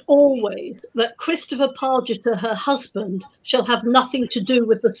 provided always that Christopher Pargeter, her husband, shall have nothing to do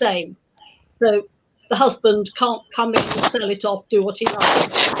with the same. So the husband can't come in and sell it off, do what he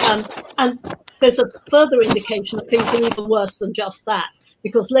likes. And there's a further indication that things are even worse than just that,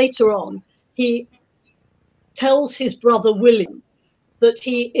 because later on he tells his brother William that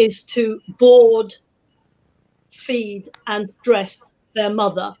he is to board, feed and dress their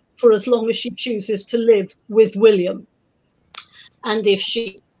mother for as long as she chooses to live with William. And if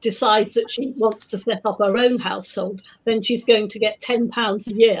she decides that she wants to set up her own household, then she's going to get £10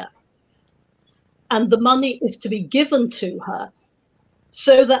 a year. And the money is to be given to her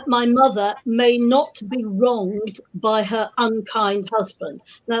so that my mother may not be wronged by her unkind husband.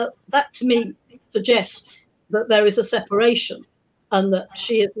 Now, that to me suggests that there is a separation and that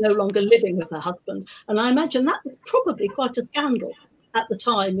she is no longer living with her husband. And I imagine that was probably quite a scandal at the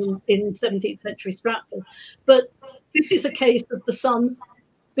time in 17th century Stratford. But this is a case of the son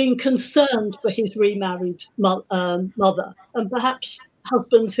being concerned for his remarried mother, and perhaps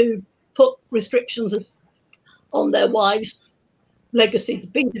husbands who put restrictions on their wives' legacy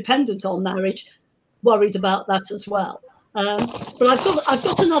being dependent on marriage, worried about that as well. But I've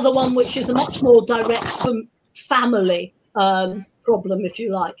got another one which is a much more direct family problem, if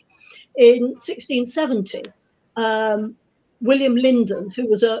you like. In 1670, William Linden, who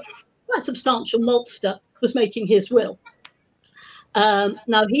was a quite substantial maltster, was making his will.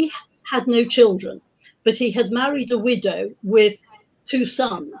 Now, he had no children, but he had married a widow with 2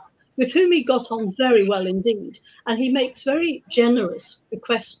 sons, with whom he got on very well indeed. And he makes very generous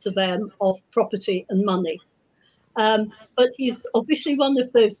bequests to them of property and money. But he's obviously one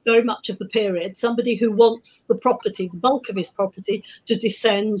of those very much of the period, somebody who wants the property, the bulk of his property, to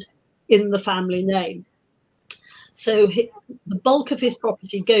descend in the family name. So the bulk of his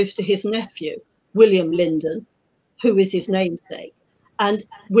property goes to his nephew, William Linden, who is his namesake. And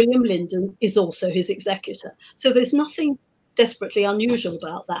William Linden is also his executor. So there's nothing desperately unusual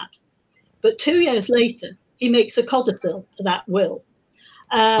about that. But 2 years later, he makes a codicil to that will.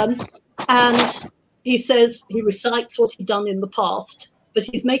 And he says, he recites what he'd done in the past, but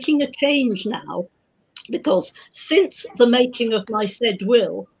he's making a change now, because since the making of my said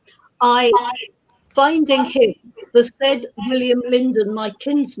will, I, finding him, the said William Linden, my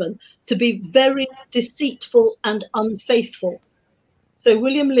kinsman, to be very deceitful and unfaithful. So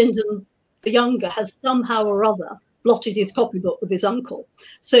William Linden, the younger, has somehow or other blotted his copybook with his uncle.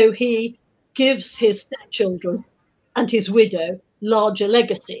 So he gives his stepchildren and his widow larger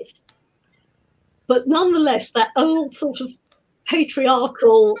legacies. But nonetheless, that old sort of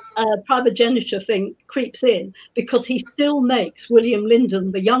patriarchal primogeniture thing creeps in, because he still makes William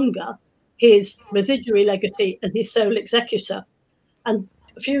Linden, the younger, his residuary legatee and his sole executor. And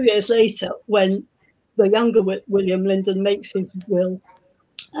a few years later, when the younger William Linden makes his will,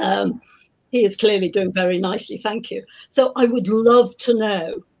 he is clearly doing very nicely, thank you. So I would love to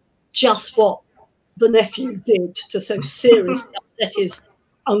know just what the nephew did to so seriously upset his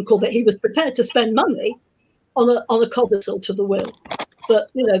uncle that he was prepared to spend money on a codicil to the will. But,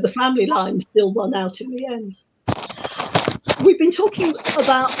 you know, the family line still won out in the end. We've been talking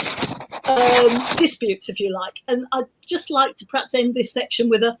about disputes, if you like, and I'd just like to perhaps end this section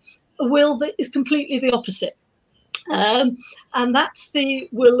with a will that is completely the opposite. And that's the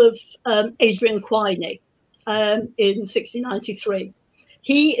will of Adrian Quiney in 1693.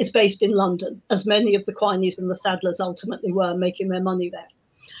 He is based in London, as many of the Quineys and the Sadlers ultimately were, making their money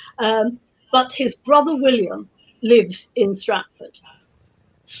there. But his brother William lives in Stratford.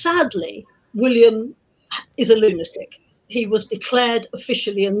 Sadly, William is a lunatic. He was declared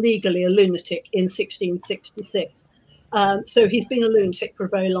officially and legally a lunatic in 1666. So he's been a lunatic for a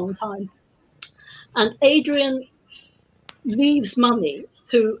very long time. And Adrian leaves money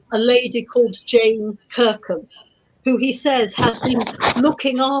to a lady called Jane Kirkham, who he says has been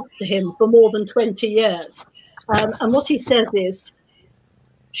looking after him for more than 20 years. And what he says is,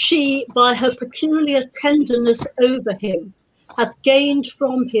 she, by her peculiar tenderness over him, hath gained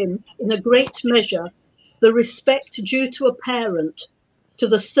from him in a great measure the respect due to a parent, to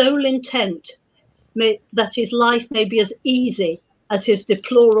the sole intent that his life may be as easy as his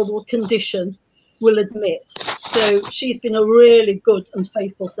deplorable condition will admit. So she's been a really good and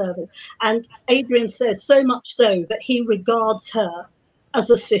faithful servant. And Adrian says so much so that he regards her as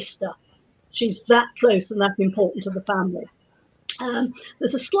a sister. She's that close and that important to the family.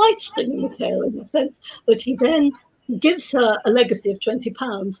 There's a slight sting in the tail in the sense that he then gives her a legacy of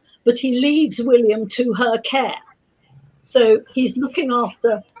 £20, but he leaves William to her care. So he's looking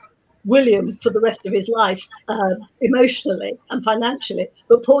after William for the rest of his life, emotionally and financially,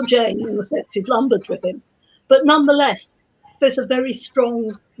 but poor Jane, in the sense, is lumbered with him. But nonetheless, there's a very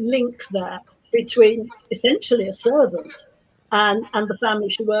strong link there between essentially a servant and the family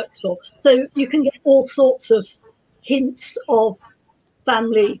she works for. So you can get all sorts of hints of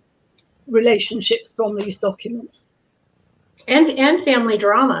family relationships from these documents. And family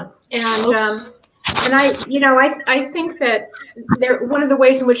drama. And I think that one of the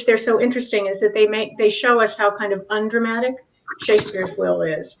ways in which they're so interesting is that they show us how kind of undramatic Shakespeare's will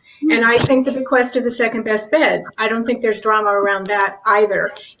is. And I think the bequest of the second best bed, I don't think there's drama around that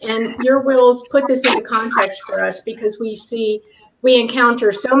either. And your wills put this into context for us, because we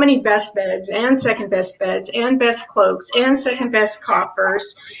encounter so many best beds and second best beds and best cloaks and second best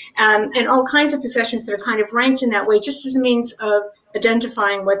coffers, and all kinds of possessions that are kind of ranked in that way, just as a means of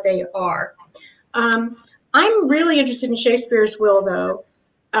identifying what they are. I'm really interested in Shakespeare's will, though,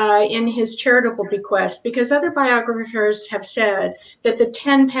 in his charitable bequest, because other biographers have said that the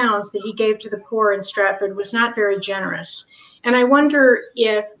 £10 that he gave to the poor in Stratford was not very generous. And I wonder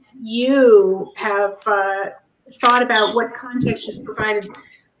if you have thought about what context is provided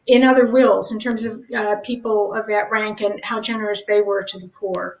in other wills in terms of people of that rank and how generous they were to the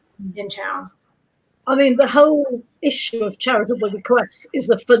poor in town. I mean, the whole issue of charitable bequests is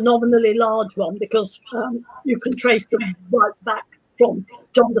a phenomenally large one, because you can trace them right back from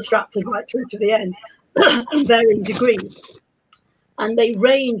John de Stratford right through to the end in varying degrees. And they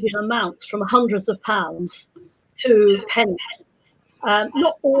range in amounts from hundreds of pounds to pennies.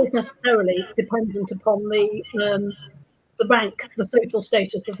 Not always necessarily dependent upon the rank, the social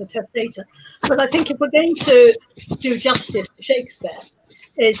status of the testator. But I think if we're going to do justice to Shakespeare,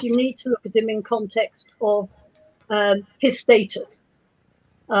 is you need to look at him in context of his status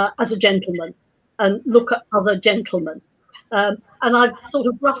as a gentleman, and look at other gentlemen. And I've sort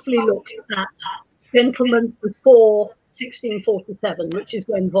of roughly looked at gentlemen before 1647, which is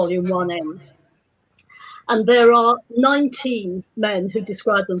when volume 1 ends. And there are 19 men who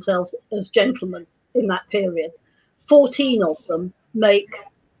describe themselves as gentlemen in that period. 14 of them make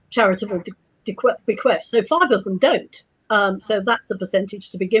charitable bequests, so 5 of them don't. So that's a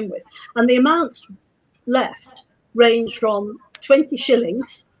percentage to begin with. And the amounts left range from 20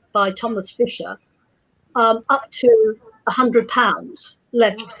 shillings by Thomas Fisher up to £100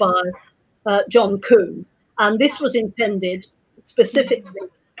 left by John Combe. And this was intended specifically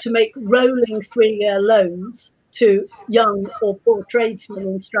to make rolling 3-year loans to young or poor tradesmen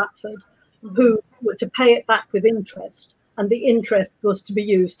in Stratford who were to pay it back with interest. And the interest was to be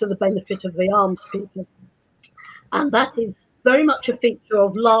used to the benefit of the almspeople. And that is very much a feature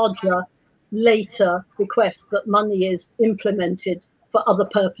of larger, later bequests, that money is implemented for other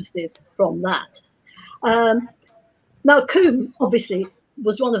purposes from that. Now, Combe obviously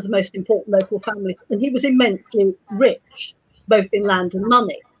was one of the most important local families, and he was immensely rich, both in land and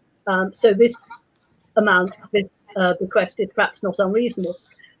money. So this amount, this bequest is perhaps not unreasonable.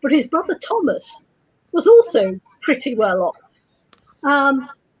 But his brother Thomas was also pretty well off.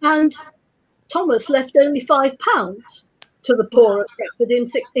 And Thomas left only £5 to the poor of Stratford in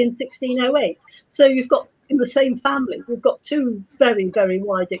 1608. So you've got, in the same family, we've got 2 very, very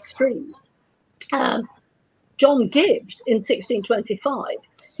wide extremes. John Gibbs in 1625,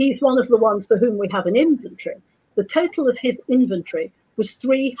 he's one of the ones for whom we have an inventory. The total of his inventory was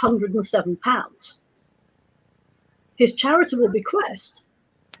 £307. His charitable bequest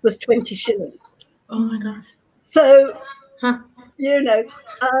was 20 shillings. Oh my gosh. So, you know,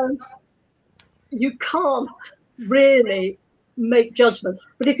 you can't really make judgment.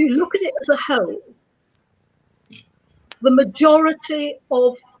 But if you look at it as a whole, the majority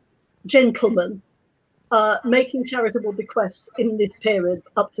of gentlemen making charitable bequests in this period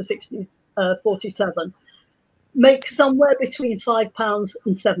up to 1647 make somewhere between £5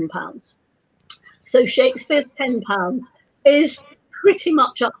 and £7. So Shakespeare's £10 is pretty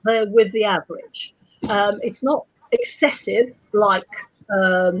much up there with the average. It's not excessive like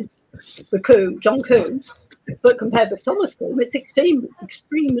John Combe, but compared with Thomas Combe, it's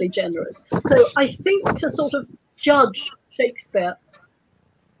extremely generous. So I think to sort of judge Shakespeare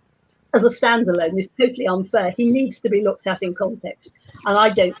as a standalone is totally unfair. He needs to be looked at in context, and I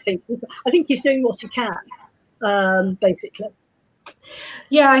think he's doing what he can, basically.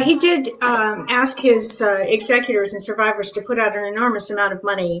 Yeah, he did ask his executors and survivors to put out an enormous amount of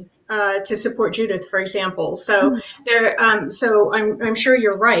money to support Judith, for example. So so I'm sure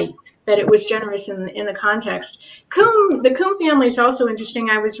you're right that it was generous in the context. The Combe family is also interesting.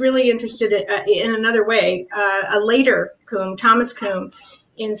 I was really interested in another way. A later Combe, Thomas Combe,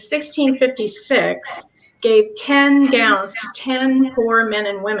 in 1656, gave 10 gowns to 10 poor men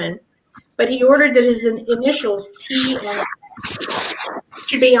and women, but he ordered that his initials T and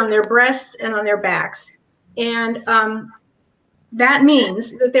should be on their breasts and on their backs. And that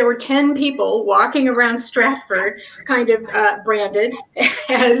means that there were 10 people walking around Stratford, kind of branded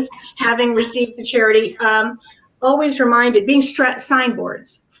as having received the charity, always reminded, being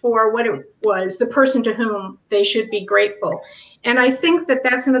signboards for what it was, the person to whom they should be grateful. And I think that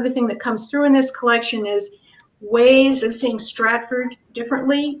that's another thing that comes through in this collection is ways of seeing Stratford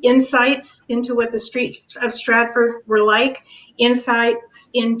differently, insights into what the streets of Stratford were like, insights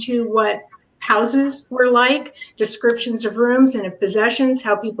into what houses were like, descriptions of rooms and of possessions,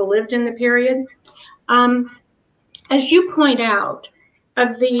 how people lived in the period. As you point out,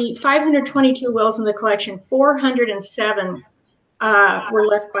 of the 522 wills in the collection, 407 were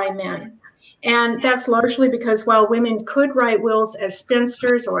left by men. And that's largely because while women could write wills as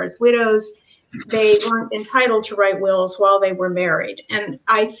spinsters or as widows, they weren't entitled to write wills while they were married. And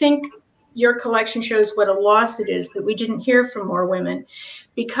I think your collection shows what a loss it is that we didn't hear from more women,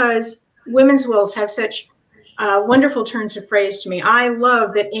 because women's wills have such wonderful turns of phrase to me. I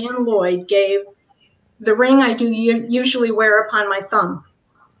love that Anne Lloyd gave the ring I do usually wear upon my thumb,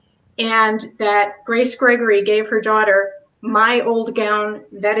 and that Grace Gregory gave her daughter my old gown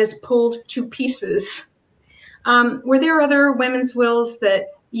that is pulled to pieces. Were there other women's wills that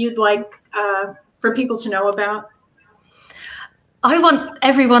you'd like for people to know about? I want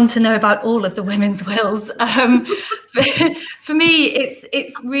everyone to know about all of the women's wills. For me,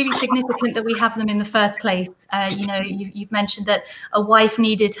 it's really significant that we have them in the first place. You know, you've mentioned that a wife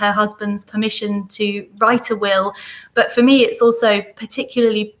needed her husband's permission to write a will, but for me, it's also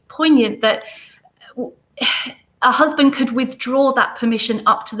particularly poignant that a husband could withdraw that permission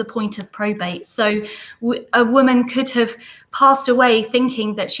up to the point of probate. So a woman could have passed away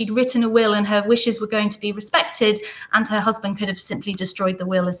thinking that she'd written a will and her wishes were going to be respected, and her husband could have simply destroyed the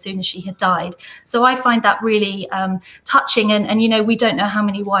will as soon as she had died. So I find that really touching, and you know, we don't know how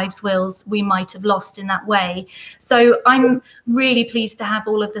many wives' wills we might have lost in that way. So I'm really pleased to have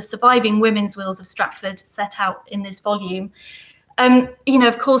all of the surviving women's wills of Stratford set out in this volume. You know,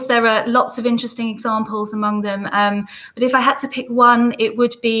 of course, there are lots of interesting examples among them, but if I had to pick one, it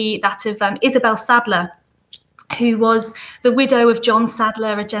would be that of Isabel Sadler, who was the widow of John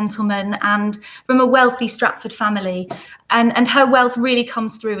Sadler, a gentleman, and from a wealthy Stratford family. And her wealth really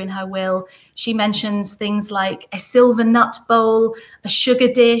comes through in her will. She mentions things like a silver nut bowl, a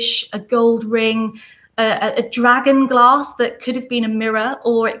sugar dish, a gold ring, a dragon glass that could have been a mirror,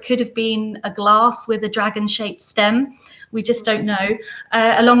 or it could have been a glass with a dragon-shaped stem. We just don't know,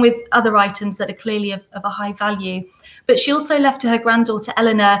 along with other items that are clearly of a high value. But she also left to her granddaughter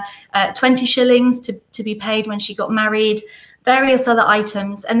Eleanor 20 shillings to be paid when she got married, various other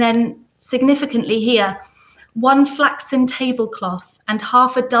items, and then significantly here, 1 flaxen tablecloth and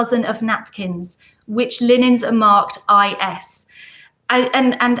half a dozen of napkins, which linens are marked IS.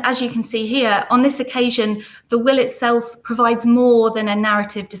 And as you can see here, on this occasion, the will itself provides more than a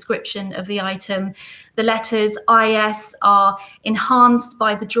narrative description of the item. The letters IS are enhanced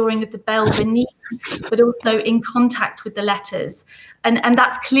by the drawing of the bell beneath, but also in contact with the letters. And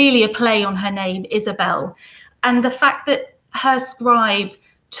that's clearly a play on her name, Isabel. And the fact that her scribe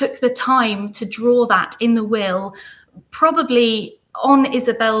took the time to draw that in the will, probably on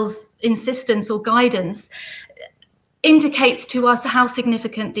Isabel's insistence or guidance, indicates to us how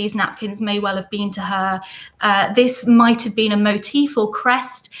significant these napkins may well have been to her. This might have been a motif or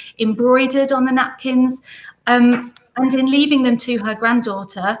crest embroidered on the napkins. And in leaving them to her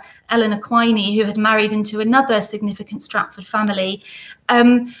granddaughter, Eleanor Quiney, who had married into another significant Stratford family,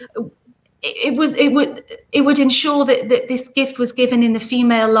 it would ensure that this gift was given in the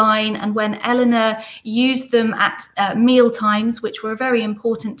female line, and when Eleanor used them at meal times, which were a very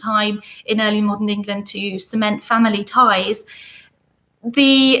important time in early modern England to cement family ties,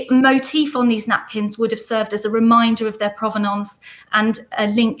 the motif on these napkins would have served as a reminder of their provenance and a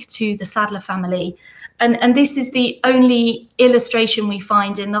link to the Sadler family. And this is the only illustration we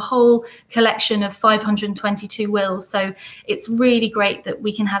find in the whole collection of 522 wills. So it's really great that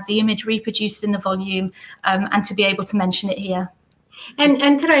we can have the image reproduced in the volume and to be able to mention it here.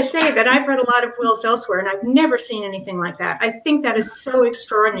 And could I say that I've read a lot of wills elsewhere, and I've never seen anything like that. I think that is so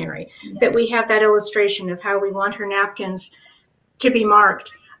extraordinary that we have that illustration of how we want her napkins to be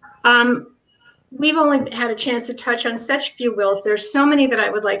marked. We've only had a chance to touch on such few wills. There's so many that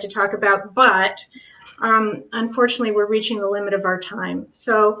I would like to talk about, but unfortunately, we're reaching the limit of our time.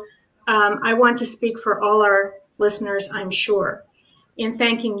 So I want to speak for all our listeners, I'm sure, in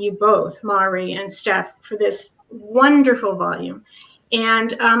thanking you both, Mairi and Steph, for this wonderful volume.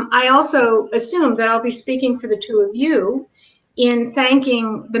 And I also assume that I'll be speaking for the two of you in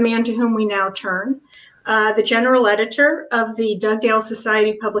thanking the man to whom we now turn, the general editor of the Dugdale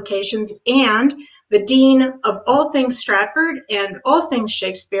Society publications and the dean of all things Stratford and all things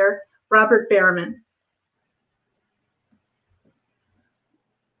Shakespeare, Robert Behrman.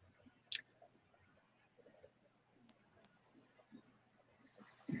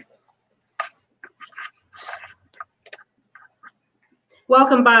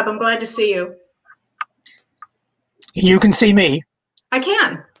 Welcome, Bob. I'm glad to see you. You can see me? I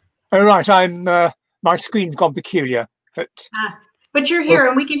can. Oh, right. I'm. My screen's gone peculiar, but you're here,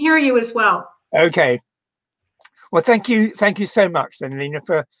 and we can hear you as well. Okay. Well, thank you so much, then, Lena,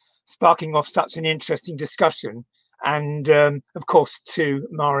 for sparking off such an interesting discussion, and of course to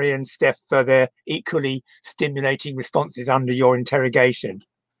Mairi and Steph for their equally stimulating responses under your interrogation.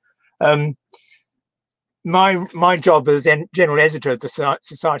 My job as general editor of the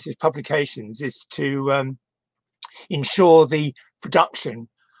Society's publications is to ensure the production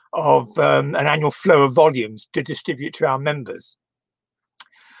of an annual flow of volumes to distribute to our members.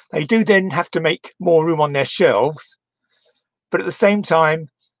 They do then have to make more room on their shelves, but at the same time,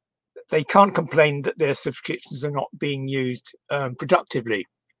 they can't complain that their subscriptions are not being used productively.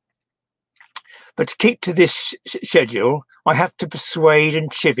 But to keep to this schedule, I have to persuade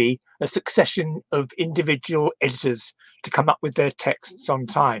and chivvy a succession of individual editors to come up with their texts on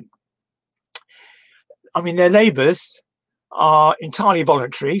time. I mean, their labours are entirely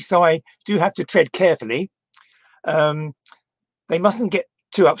voluntary, so I do have to tread carefully. They mustn't get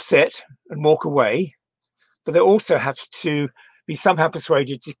too upset and walk away, but they also have to be somehow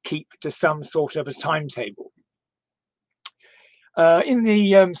persuaded to keep to some sort of a timetable. In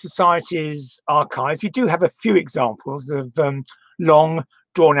the Society's archives, you do have a few examples of long,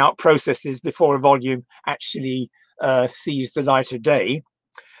 drawn-out processes before a volume actually sees the light of day.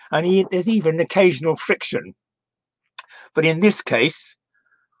 And there's even occasional friction. But in this case,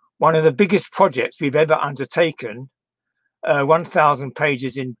 one of the biggest projects we've ever undertaken, 1,000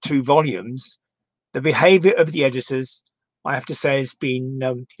 pages in 2 volumes, the behaviour of the editors, I have to say, has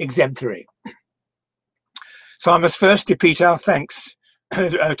been exemplary. So I must first repeat our thanks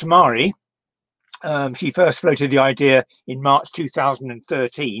to Mairi. She first floated the idea in March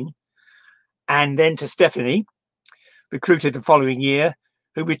 2013, and then to Stephanie, recruited the following year,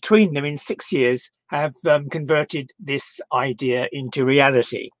 who between them in 6 years have converted this idea into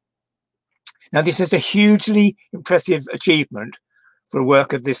reality. Now, this is a hugely impressive achievement for a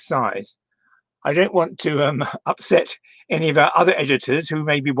work of this size. I don't want to upset any of our other editors who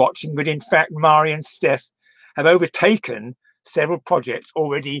may be watching, but in fact, Mairi and Steph have overtaken several projects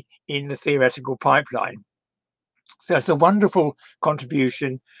already in the theoretical pipeline. So it's a wonderful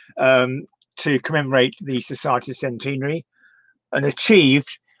contribution to commemorate the Society's centenary, and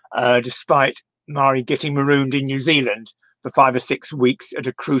achieved despite Mairi getting marooned in New Zealand for 5 or 6 weeks at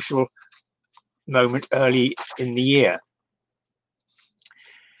a crucial moment early in the year.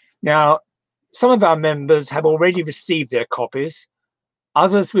 Now, some of our members have already received their copies.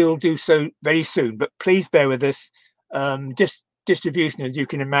 Others will do so very soon, but please bear with us. Distribution, as you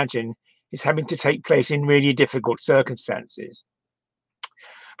can imagine, is having to take place in really difficult circumstances.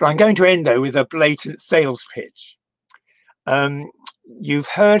 But I'm going to end, though, with a blatant sales pitch. You've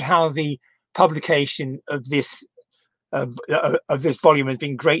heard how the publication of this volume has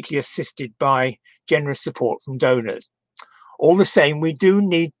been greatly assisted by generous support from donors. All the same, we do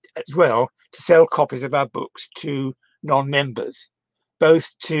need as well to sell copies of our books to non-members,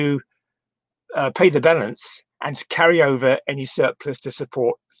 both to pay the balance and to carry over any surplus to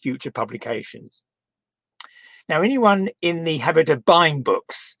support future publications. Now, anyone in the habit of buying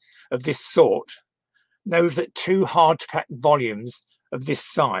books of this sort knows that 2 hard-to-pack volumes of this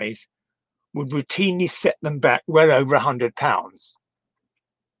size would routinely set them back well over £100.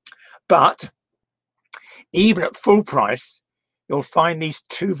 But even at full price, you'll find these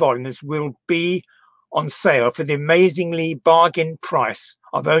 2 volumes will be on sale for the amazingly bargain price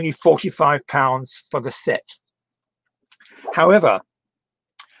of only £45 for the set. However,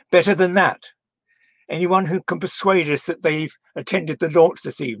 better than that, anyone who can persuade us that they've attended the launch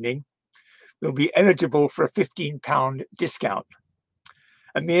this evening will be eligible for a £15 discount.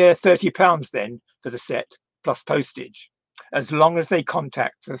 A mere £30 then for the set plus postage, as long as they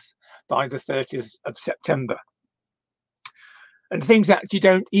contact us by the 30th of September. And things actually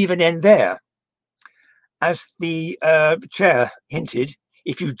don't even end there. As the chair hinted,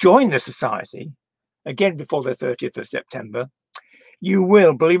 if you join the Society, again before the 30th of September, you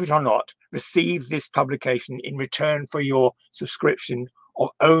will, believe it or not, receive this publication in return for your subscription of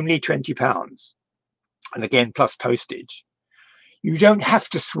only £20, and again plus postage. You don't have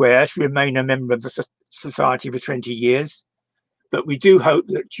to swear to remain a member of the Society for 20 years, but we do hope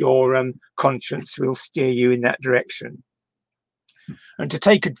that your conscience will steer you in that direction. And to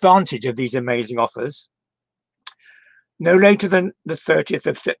take advantage of these amazing offers, no later than the 30th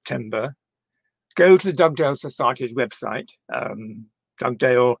of September, go to the Dugdale Society's website,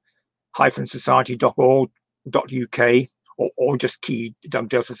 dugdale-society.org.uk, or just key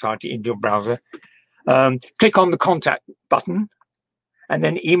Dugdale Society in your browser. Click on the contact button and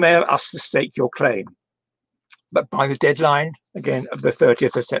then email us to stake your claim, but by the deadline, again, of the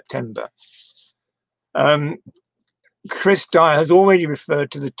 30th of September. Chris Dyer has already referred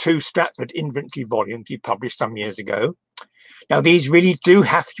to the 2 Stratford inventory volumes he published some years ago. Now, these really do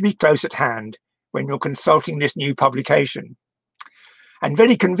have to be close at hand when you're consulting this new publication. And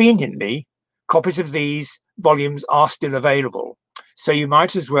very conveniently, copies of these volumes are still available, so you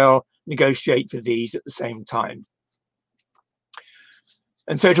might as well negotiate for these at the same time.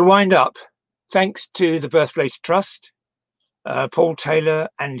 And so to wind up, thanks to the Birthplace Trust, Paul Taylor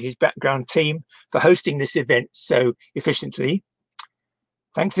and his background team for hosting this event so efficiently.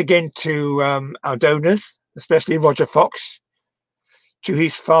 Thanks again to our donors, especially Roger Fox, to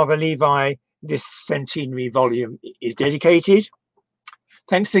whose father Levi this centenary volume is dedicated.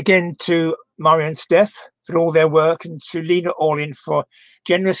 Thanks again to Mairi and Steph for all their work, and to Lena Orlin for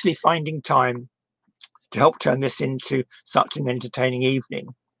generously finding time to help turn this into such an entertaining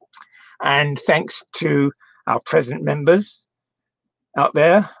evening. And thanks to our present members out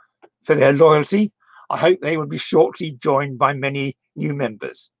there for their loyalty. I hope they will be shortly joined by many new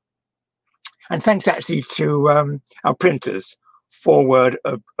members. And thanks actually to our printers, Forward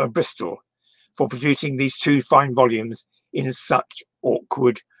of Bristol, for producing these 2 fine volumes in such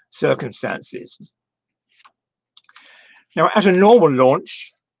awkward circumstances. Now, at a normal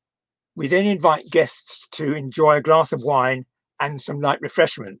launch, we then invite guests to enjoy a glass of wine and some light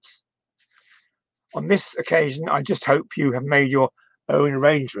refreshments. On this occasion, I just hope you have made your own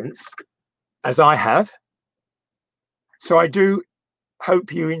arrangements, as I have. So I do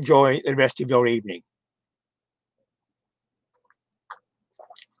hope you enjoy the rest of your evening.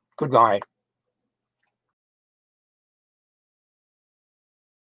 Goodbye.